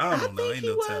something. I don't know. think Ain't he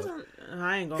no was. telling.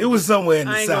 I ain't gonna. It was somewhere in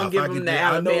the I ain't South. gonna give him the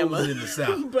I know it Alabama. was in the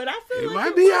South. But I feel It like might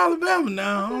it be was- Alabama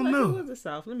now. I feel don't like know. It was the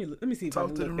South. Let me see if I Talk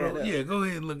can to the look that road. up. Yeah, go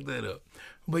ahead and look that up.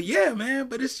 But yeah, man.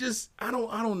 But it's just I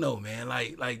don't know, man.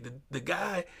 Like the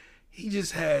guy, he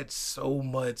just had so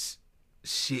much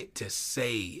shit to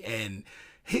say, and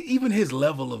even his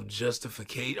level of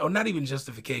justification, or not even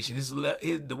justification,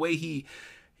 the way he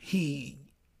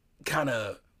kind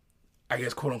of, I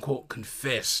guess, quote unquote,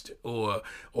 confessed or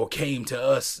came to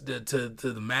us to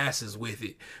the masses with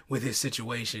his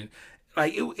situation.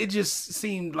 Like it just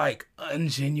seemed like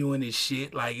ungenuine as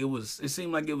shit. Like it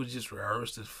seemed like it was just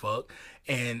rehearsed as fuck.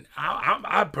 And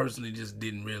I personally just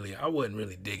I wasn't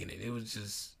really digging it. It was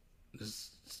just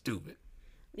stupid.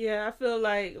 Yeah, I feel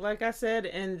like I said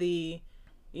in the,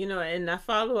 in that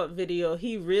follow-up video,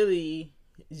 he really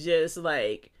just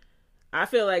I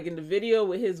feel like in the video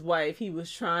with his wife, he was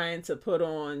trying to put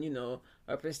on,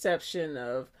 a perception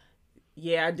of,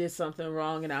 yeah, I did something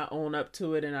wrong and I own up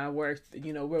to it and I worked,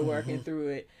 we're working through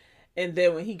it. And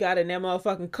then when he got in that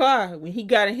motherfucking car, when he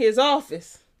got in his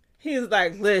office, he was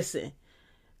like, listen,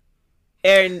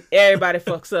 everybody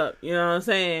fucks up, you know what I'm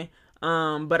saying?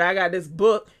 But I got this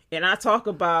book and I talk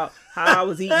about how I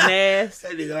was eating ass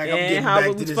That nigga like, I'm and getting how back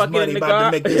we to was this fucking money, in the about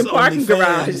to make this parking OnlyFans.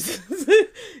 garages.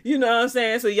 You know what I'm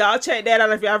saying? So y'all check that out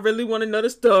if y'all really want to know the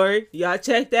story. Y'all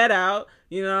check that out.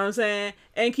 You know what I'm saying?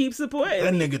 And keep supporting.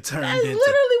 That me. nigga turned That's into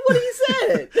literally what he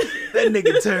said. that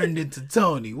nigga turned into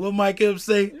Tony. What Mike Epps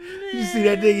say? You see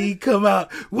that nigga? He come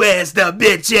out. Where's the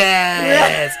bitch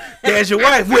ass? There's your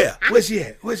wife. Where's she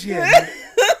at? Where's she at?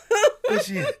 Where's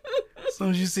she at? As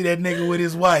soon as you see that nigga with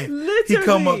his wife, he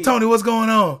come up. Literally. Tony, what's going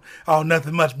on? Oh,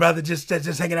 nothing much, brother. Just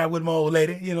hanging out with my old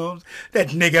lady. You know, that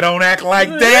nigga don't act like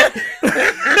that.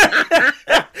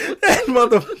 That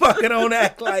motherfucker don't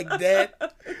act like that.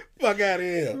 Fuck out of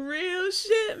here. Real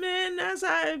shit, man. That's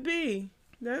how it be.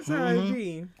 That's how it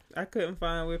be. I couldn't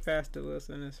find where Pastor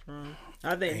Wilson is from.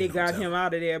 I think they got him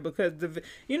out of there because it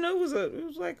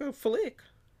was like a flick.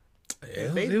 Yeah,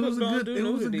 Facebook don't do it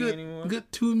was a nudity good, anymore.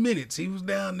 good 2 minutes. He was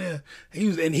down there.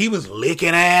 He was licking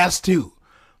ass too.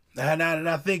 Now that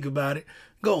I think about it,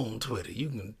 go on Twitter. You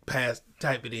can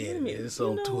type it in. It's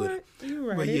on Twitter. You're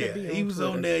right. But yeah, It'll be he was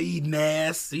Twitter. on there eating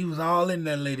ass. He was all in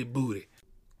that lady booty.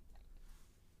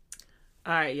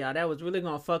 All right, y'all. That was really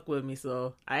gonna fuck with me,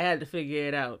 so I had to figure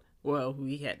it out. Well,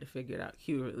 we had to figure it out.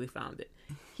 Q really found it.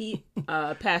 He,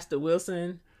 Pastor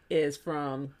Wilson, is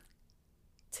from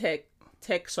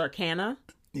Texarkana,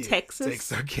 Yeah, Texas.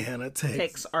 Texarkana, Texas.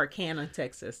 Texarkana,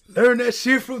 Texas. Learn that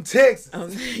shit from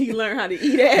Texas. He learned how to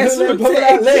eat ass Learn from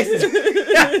that from Texas.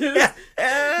 Texas.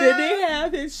 Did they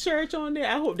have his church on there?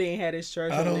 I hope they ain't had his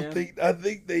church on there. I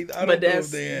think they. I don't But know that's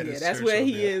if they had his that's church where on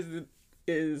he there.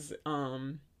 is.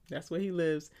 That's where he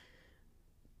lives.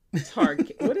 What is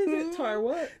it?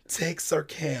 What?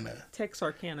 Texarkana.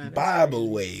 Texarkana. that's Bible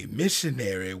crazy. Way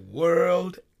Missionary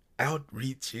World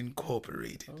Outreach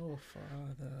Incorporated. Oh,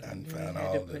 Father. I You found had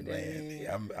all to the put that in.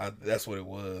 land. That's what it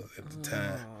was at the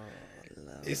time. Oh,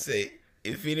 Lord. It say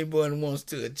if anyone wants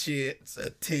to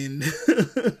attend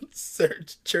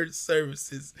church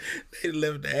services, they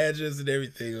left the address and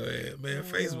everything on here. Man,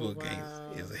 Facebook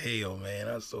wow. is hell, man.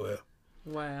 I swear.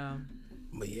 Wow.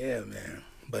 But yeah, man.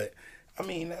 But I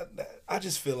mean, I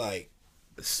just feel like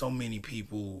so many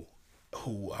people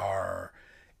who are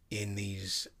in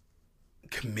these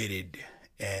committed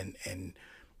and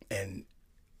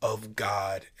of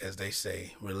God, as they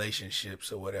say,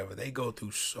 relationships or whatever, they go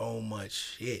through so much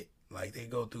shit. Like they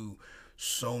go through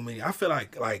so many. I feel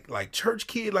like church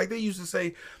kid, like they used to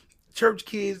say, church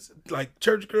kids, like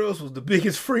church girls was the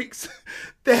biggest freaks,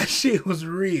 that shit was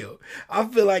real. I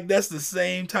feel like that's the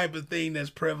same type of thing that's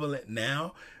prevalent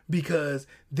now, because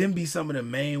them be some of the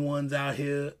main ones out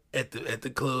here at the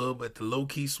club, at the low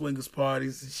key swingers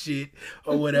parties and shit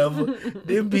or whatever.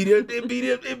 them be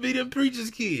them preachers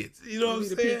kids. You know what I'm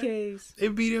saying? PKs.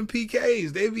 It be them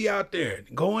PKs. They be out there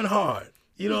going hard.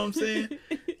 You know what I'm saying?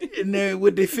 And there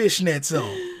with their fishnets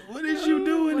on. What is you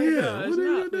doing here? Gosh, What are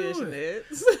you not doing?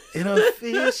 fishnets. In a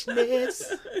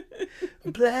fishnets,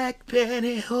 black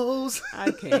pantyhose.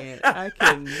 I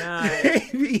cannot. They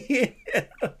be in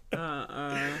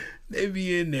there. They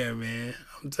be in there, man.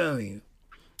 I'm telling you.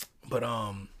 But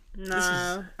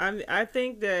Nah, I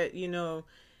think that, you know,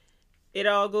 it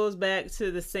all goes back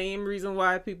to the same reason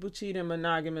why people cheat in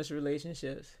monogamous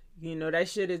relationships. You know, that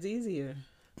shit is easier.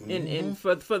 And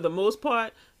for the most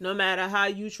part, no matter how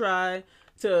you try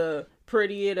to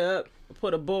pretty it up,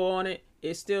 put a bow on it,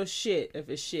 it's still shit if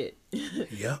it's shit.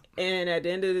 Yeah. And at the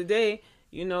end of the day,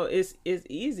 you know, it's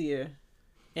easier.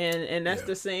 And that's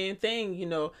the same thing, you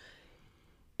know.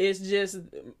 It's just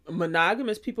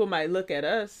monogamous people might look at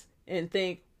us and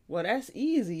think, well, that's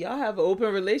easy. Y'all have an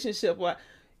open relationship. Well,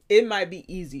 it might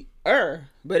be easier,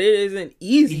 but it isn't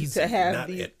easy to have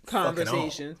these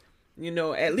conversations. You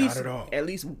know, at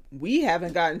least we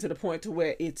haven't gotten to the point to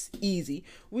where it's easy.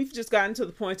 We've just gotten to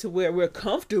the point to where we're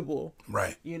comfortable,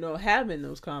 right? You know, having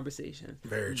those conversations.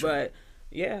 Very true. But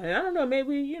yeah, I don't know.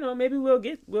 Maybe we'll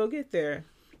get there,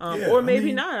 or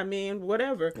maybe not. I mean,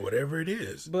 whatever it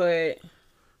is. But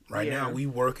right now we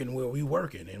working where we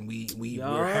working, and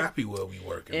we're happy where we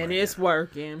working, and right it's now.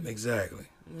 working Exactly.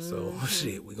 So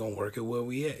shit, we gonna work it where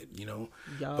we at, you know.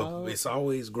 But it's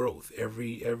always growth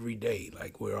every day.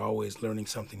 Like, we're always learning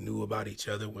something new about each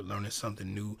other. We're learning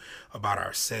something new about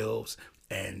ourselves,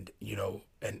 and you know,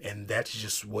 and that's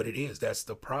just what it is. That's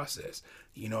the process.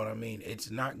 You know what I mean? It's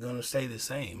not gonna stay the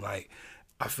same. Like,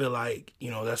 I feel like,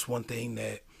 you know, that's one thing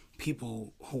that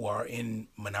people who are in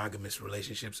monogamous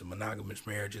relationships and monogamous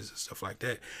marriages and stuff like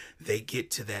that, they get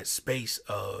to that space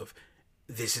of,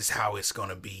 this is how it's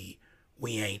gonna be.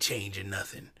 We ain't changing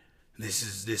nothing. This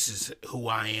is who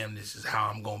I am. This is how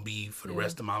I'm gonna be for the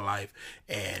rest of my life.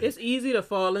 And it's easy to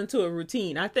fall into a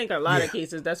routine. I think a lot of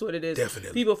cases that's what it is.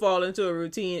 Definitely, people fall into a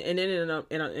routine, and then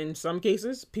in some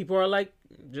cases, people are like,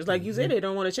 just like you said, they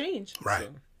don't want to change. Right,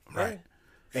 so, right.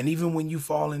 Yeah. And even when you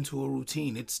fall into a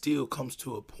routine, it still comes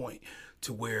to a point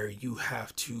to where you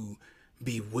have to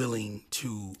be willing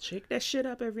to shake that shit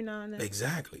up every now and then.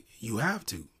 Exactly, you have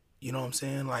to. You know what I'm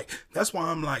saying? Like, that's why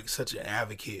I'm like such an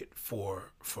advocate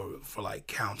for like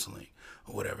counseling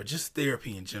or whatever, just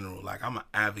therapy in general. Like, I'm an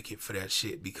advocate for that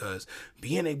shit, because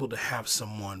being able to have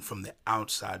someone from the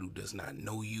outside who does not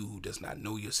know you, who does not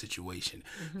know your situation,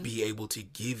 be able to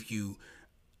give you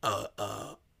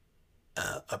a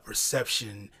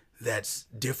perception that's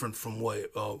different from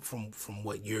what from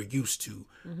what you're used to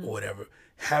or whatever.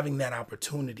 Having that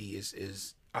opportunity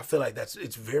is I feel like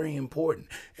it's very important,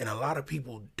 and a lot of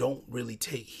people don't really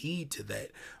take heed to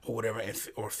that or whatever,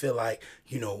 or feel like,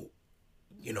 you know,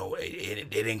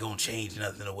 it ain't gonna change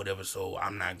nothing or whatever, so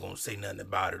I'm not gonna say nothing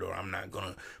about it, or I'm not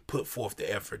gonna put forth the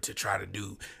effort to try to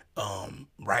do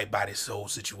right by this whole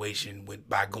situation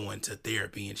by going to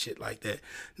therapy and shit like that.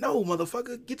 No,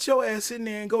 motherfucker, get your ass in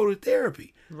there and go to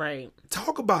therapy. Right.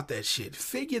 Talk about that shit.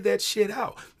 Figure that shit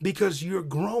out, because you're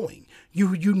growing.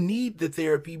 You need the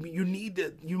therapy.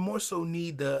 You more so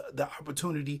need the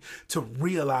opportunity to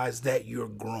realize that you're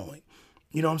growing.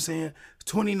 You know what I'm saying?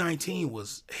 2019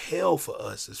 was hell for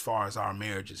us as far as our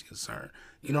marriage is concerned.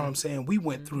 You know what I'm saying? We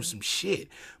went through some shit,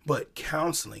 but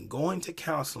counseling, going to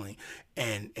counseling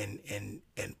and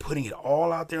putting it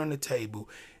all out there on the table,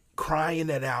 crying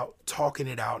it out, talking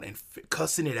it out, and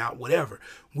cussing it out, whatever.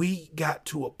 We got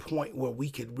to a point where we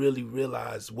could really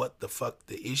realize what the fuck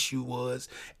the issue was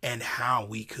and how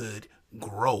we could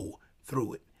grow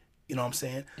through it. You know what I'm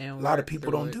saying? A lot of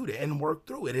people don't do that and work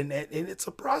through it. And it's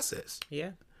a process.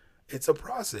 Yeah. It's a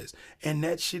process. And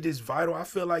that shit is vital. I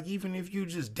feel like even if you're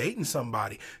just dating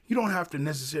somebody, you don't have to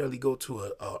necessarily go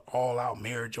to a all-out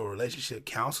marriage or relationship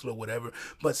counselor or whatever,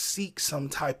 but seek some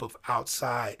type of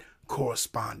outside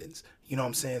correspondence. You know what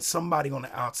I'm saying? Somebody on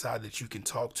the outside that you can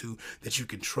talk to, that you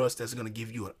can trust, that's going to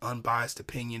give you an unbiased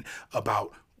opinion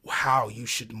about how you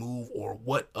should move, or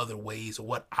what other ways or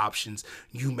what options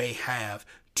you may have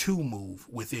to move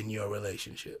within your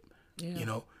relationship. Yeah. You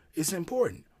know, it's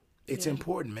important. It's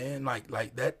important, man.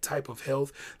 Like that type of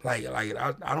health. Like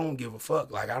I don't give a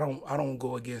fuck. Like I don't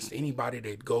go against anybody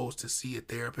that goes to see a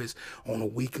therapist on a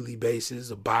weekly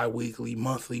basis, a bi-weekly,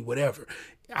 monthly, whatever.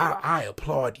 I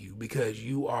applaud you, because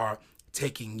you are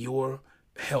taking your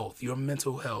health, your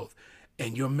mental health,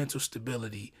 and your mental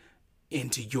stability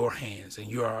into your hands,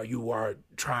 and you are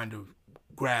trying to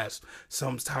grasp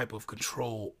some type of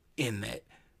control in that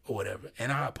or whatever.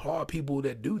 And I applaud people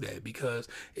that do that, because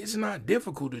it's not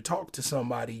difficult to talk to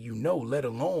somebody let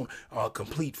alone a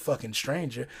complete fucking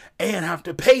stranger, and have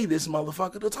to pay this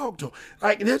motherfucker to talk to him.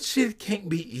 Like, that shit can't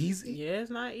be easy. Yeah,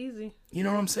 it's not easy. You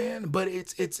know what I'm saying? But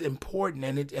it's important,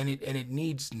 and it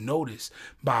needs notice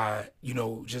by,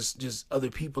 just other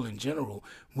people in general.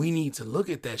 We need to look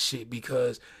at that shit,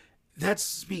 because that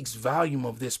speaks volume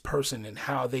of this person and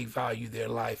how they value their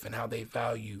life and how they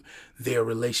value their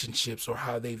relationships, or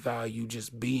how they value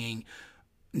just being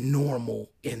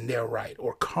normal in their right,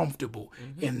 or comfortable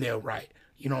in their right.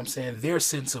 You know what I'm saying? Their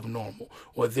sense of normal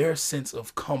or their sense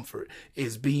of comfort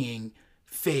is being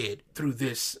fed through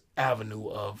this avenue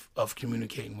of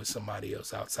communicating with somebody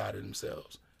else outside of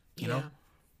themselves. You know?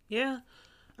 Yeah,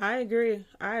 I agree.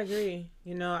 I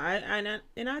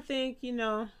think,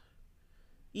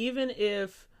 even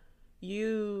if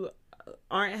you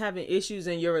aren't having issues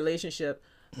in your relationship,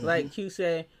 like you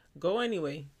say, go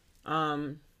anyway.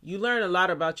 You learn a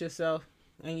lot about yourself,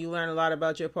 and you learn a lot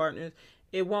about your partners.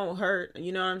 It won't hurt.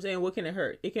 You know what I'm saying? What can it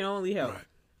hurt? It can only help. Right.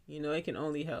 It can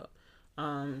only help.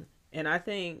 And I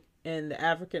think in the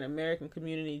African American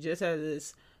community, just as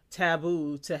it's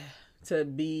taboo to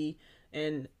be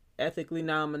in ethically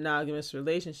non-monogamous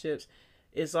relationships,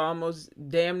 it's almost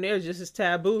damn near just as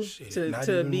taboo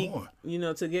to be more.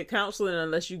 To get counseling,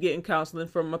 unless you're getting counseling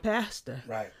from a pastor.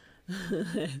 Right.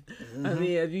 I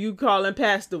mean, if you calling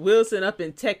Pastor Wilson up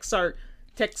in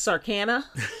Texarkana,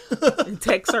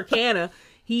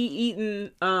 he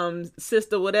eating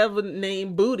Sister whatever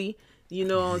named Booty,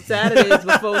 on Saturdays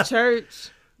before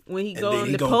church, when he go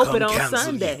on the pulpit on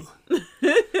Sunday.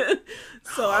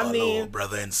 So I mean, Lord,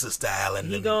 brother and sister Allen,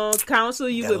 he gonna counsel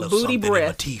you with booty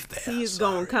breath. He's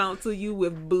gonna counsel you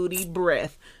with booty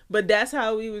breath. But that's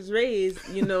how we was raised,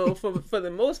 for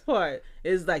the most part.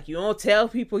 It's like, you don't tell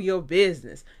people your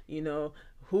business.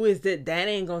 Who is that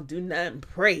ain't gonna do nothing?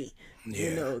 Pray.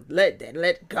 Yeah.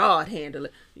 Let God handle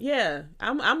it. Yeah,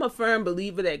 I'm a firm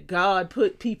believer that God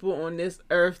put people on this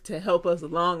earth to help us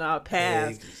along our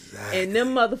paths. Exactly. And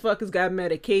them motherfuckers got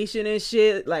medication and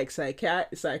shit, like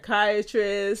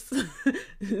psychiatrists,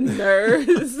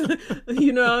 nurse,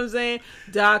 you know what I'm saying?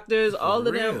 Doctors, all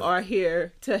of them are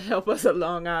here to help us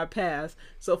along our paths.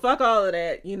 So fuck all of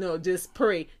that, just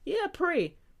pray. Yeah,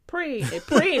 pray. Pray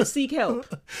and seek help.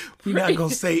 We're not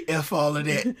gonna say F all of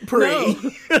that. Pray.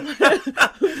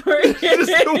 Pray.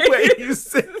 Just the way you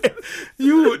said it.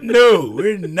 You would know.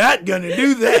 We're not gonna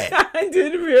do that. I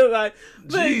didn't realize.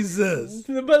 Jesus.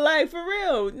 But like, for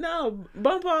real, no,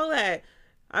 bump all that.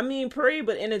 I mean, pray,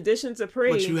 but in addition to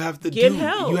pray, but you have to get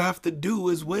help. You have to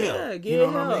do as well. Yeah, get you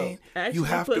know help. What I mean? Actually, you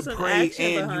have to pray,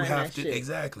 and you have to shit.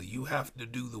 Exactly. You have to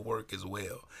do the work as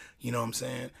well. You know what I'm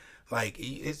saying? Like,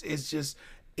 it's just.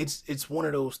 It's one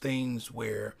of those things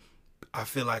where I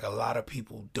feel like a lot of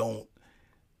people don't,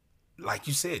 like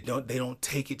you said, they don't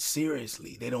take it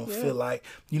seriously. They don't feel like,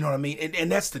 you know what I mean?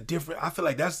 And that's the difference. I feel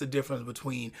like that's the difference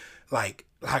between like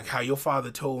how your father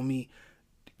told me,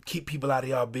 keep people out of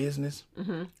your business.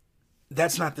 Mm-hmm.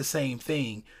 That's not the same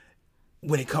thing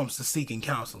when it comes to seeking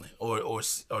counseling or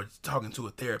talking to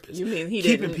a therapist. You mean he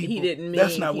didn't mean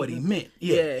that's not what he meant.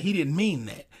 Yeah, he didn't mean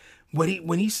that.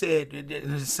 When he said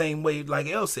in the same way like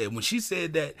Elle said, when she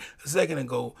said that a second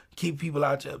ago, keep people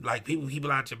out your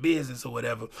people out your business or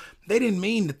whatever, they didn't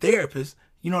mean the therapist.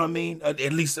 You know what I mean?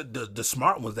 At least the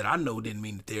smart ones that I know didn't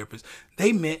mean the therapist.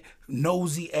 They meant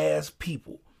nosy ass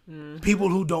people. Mm-hmm. People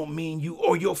who don't mean you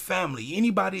or your family.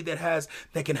 Anybody that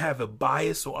can have a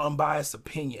biased or unbiased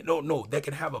opinion. No, that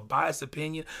can have a biased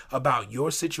opinion about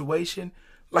your situation.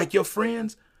 Like your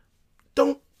friends,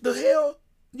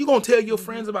 you gonna tell your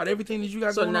friends about everything that you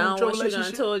got going on in your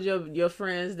relationship? So now, once you done told your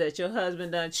friends that your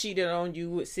husband done cheated on you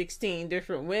with 16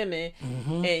 different women,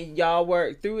 and y'all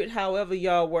worked through it, however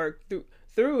y'all worked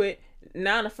through it,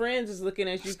 now the friends is looking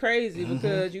at you crazy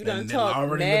because you done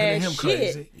talked mad shit.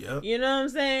 Crazy. Yep. You know what I'm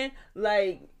saying?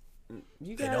 Like,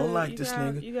 they don't like this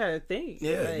nigga. You gotta think.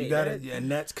 Yeah, like, you gotta, and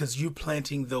that's because you're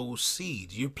planting those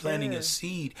seeds. You're planting a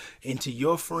seed into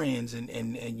your friends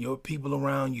and your people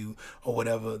around you or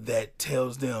whatever that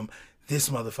tells them this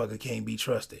motherfucker can't be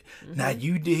trusted. Now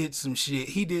you did some shit.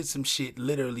 He did some shit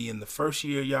literally in the first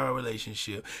year of y'all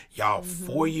relationship. Y'all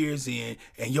 4 years in,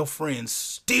 and your friends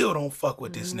still don't fuck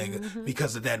with this nigga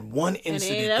because of that one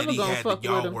incident that he had that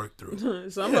y'all worked through.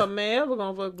 Some of them ain't ever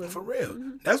gonna fuck with him. For real.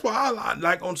 That's why I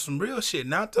like on some real shit.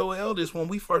 Not to eldest when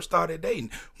we first started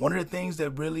dating. One of the things that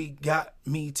really got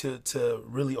me to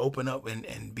really open up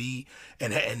and be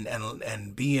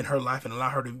and be in her life and allow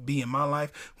her to be in my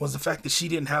life was the fact that she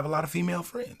didn't have a lot of female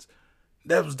friends.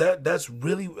 That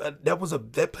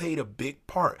played a big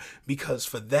part, because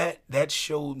for that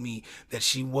showed me that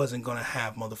she wasn't gonna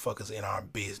have motherfuckers in our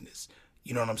business.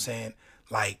 You know what I'm saying?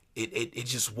 Like it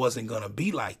just wasn't gonna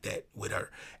be like that with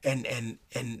her. And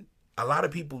a lot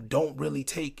of people don't really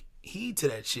take heed to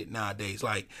that shit nowadays.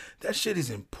 Like, that shit is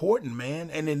important,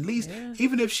 man. And at least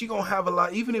even if she gonna have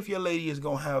even if your lady is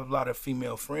gonna have a lot of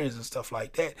female friends and stuff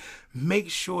like that,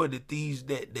 make sure that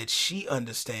that she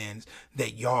understands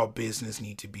that y'all business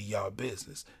need to be y'all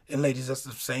business. And ladies, that's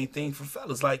the same thing for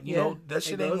fellas. Like, you know, that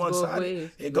shit ain't one sided.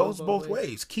 It goes both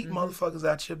ways. Keep motherfuckers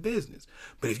out your business.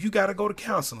 But if you gotta go to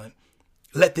counseling,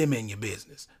 let them in your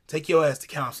business. Take your ass to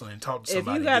counseling and talk to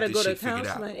somebody. If you gotta go to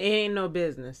counseling, it ain't no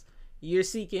business. You're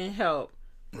seeking help.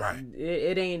 Right.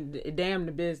 It ain't damn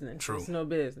the business. True. It's no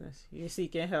business. You're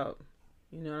seeking help.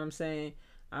 You know what I'm saying?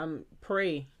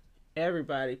 Pray.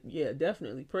 Everybody. Yeah,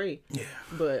 definitely pray. Yeah.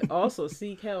 But also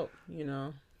seek help, you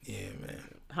know. Yeah,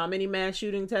 man. How many mass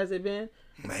shootings has it been?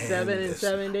 Man, 7 in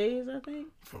 7 days, I think.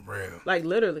 For real. Like,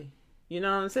 literally. You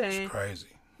know what I'm saying? It's crazy.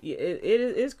 Yeah,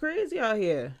 it's crazy out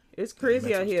here. It's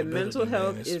crazy out here. Mental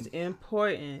health is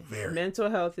important. Very. Mental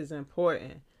health is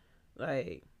important.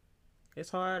 Like, it's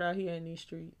hard out here in these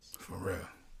streets. For real.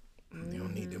 You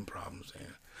don't need them problems, man.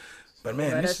 But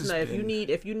man,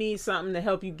 if you need something to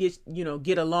help you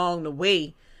get along the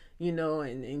way,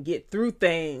 and get through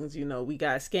things, we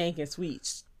got Skank and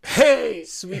Sweets. Hey,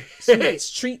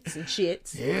 Sweets, treats and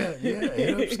shit. Yeah.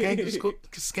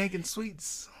 Skank and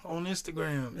Sweets on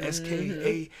Instagram.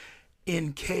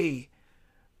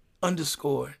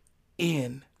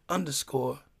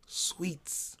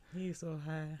 SKANK_N_Sweets. He's so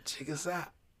high. Check us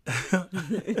out.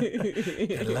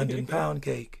 That London pound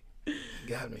cake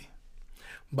got me.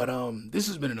 But this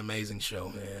has been an amazing show,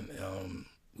 man.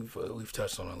 We've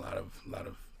touched on a lot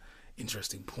of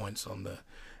interesting points on the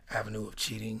avenue of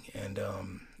cheating, and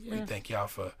we thank y'all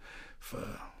for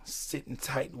sitting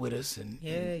tight with us and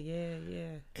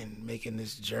making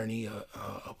this journey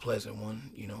a pleasant one.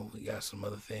 We got some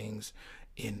other things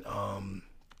in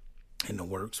the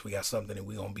works. We got something that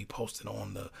we're gonna be posting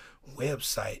on the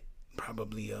website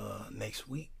probably next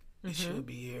week. It should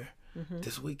be here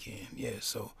this weekend. Yeah,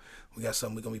 so we got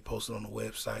something we're gonna be posting on the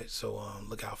website, so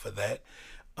look out for that.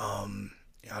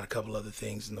 Got a couple other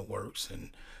things in the works,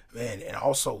 and man, and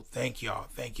also thank y'all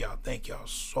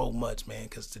so much, man,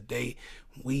 because today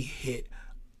we hit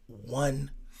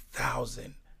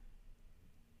 1,000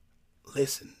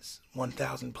 listens,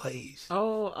 1,000 plays.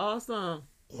 Oh, awesome.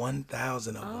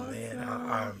 1,000 of them, man.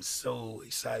 I'm so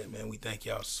excited, man. We thank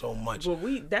y'all so much for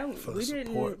the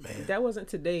support, man. That wasn't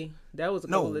today. That was a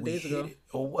couple of days ago.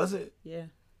 Oh, was it? Yeah.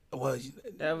 Well,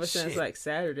 ever since like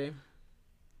Saturday.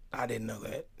 I didn't know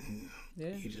that.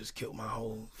 Yeah. You just killed my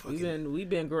whole fucking... We've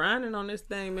been grinding on this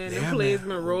thing, man. Them plays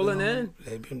been rolling in.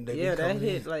 They've been that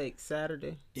hit like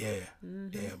Saturday. Yeah.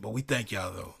 Yeah. But we thank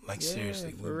y'all though. Like,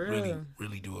 seriously, we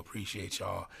really do appreciate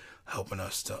y'all helping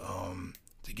us to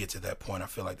get to that point. I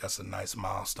feel like that's a nice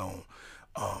milestone.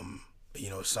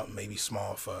 Something maybe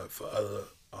small for other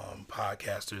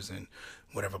podcasters and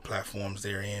whatever platforms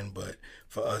they're in, but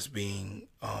for us being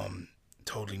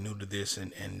totally new to this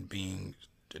and being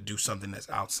to do something that's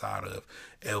outside of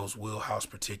L's wheelhouse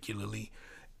particularly,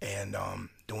 and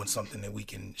doing something that we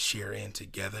can share in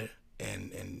together,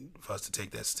 and for us to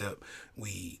take that step,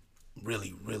 we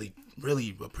really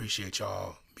appreciate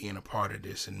y'all being a part of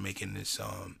this and making this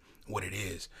what it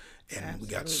is. And Absolutely.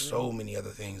 We got so many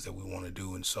other things that we want to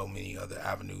do, and so many other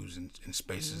avenues and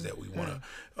spaces that we want to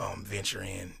venture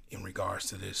in regards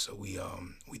to this. So we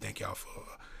thank y'all for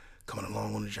coming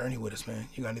along on the journey with us, man.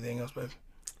 You got anything else, baby?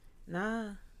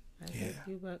 Nah, I think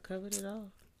you about covered it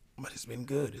all. But it's been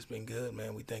good. It's been good,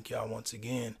 man. We thank y'all once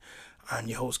again. I'm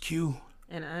your host, Q.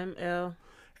 And I'm L.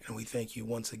 And we thank you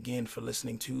once again for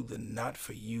listening to the Not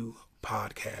For You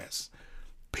podcast.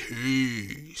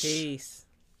 Peace. Peace.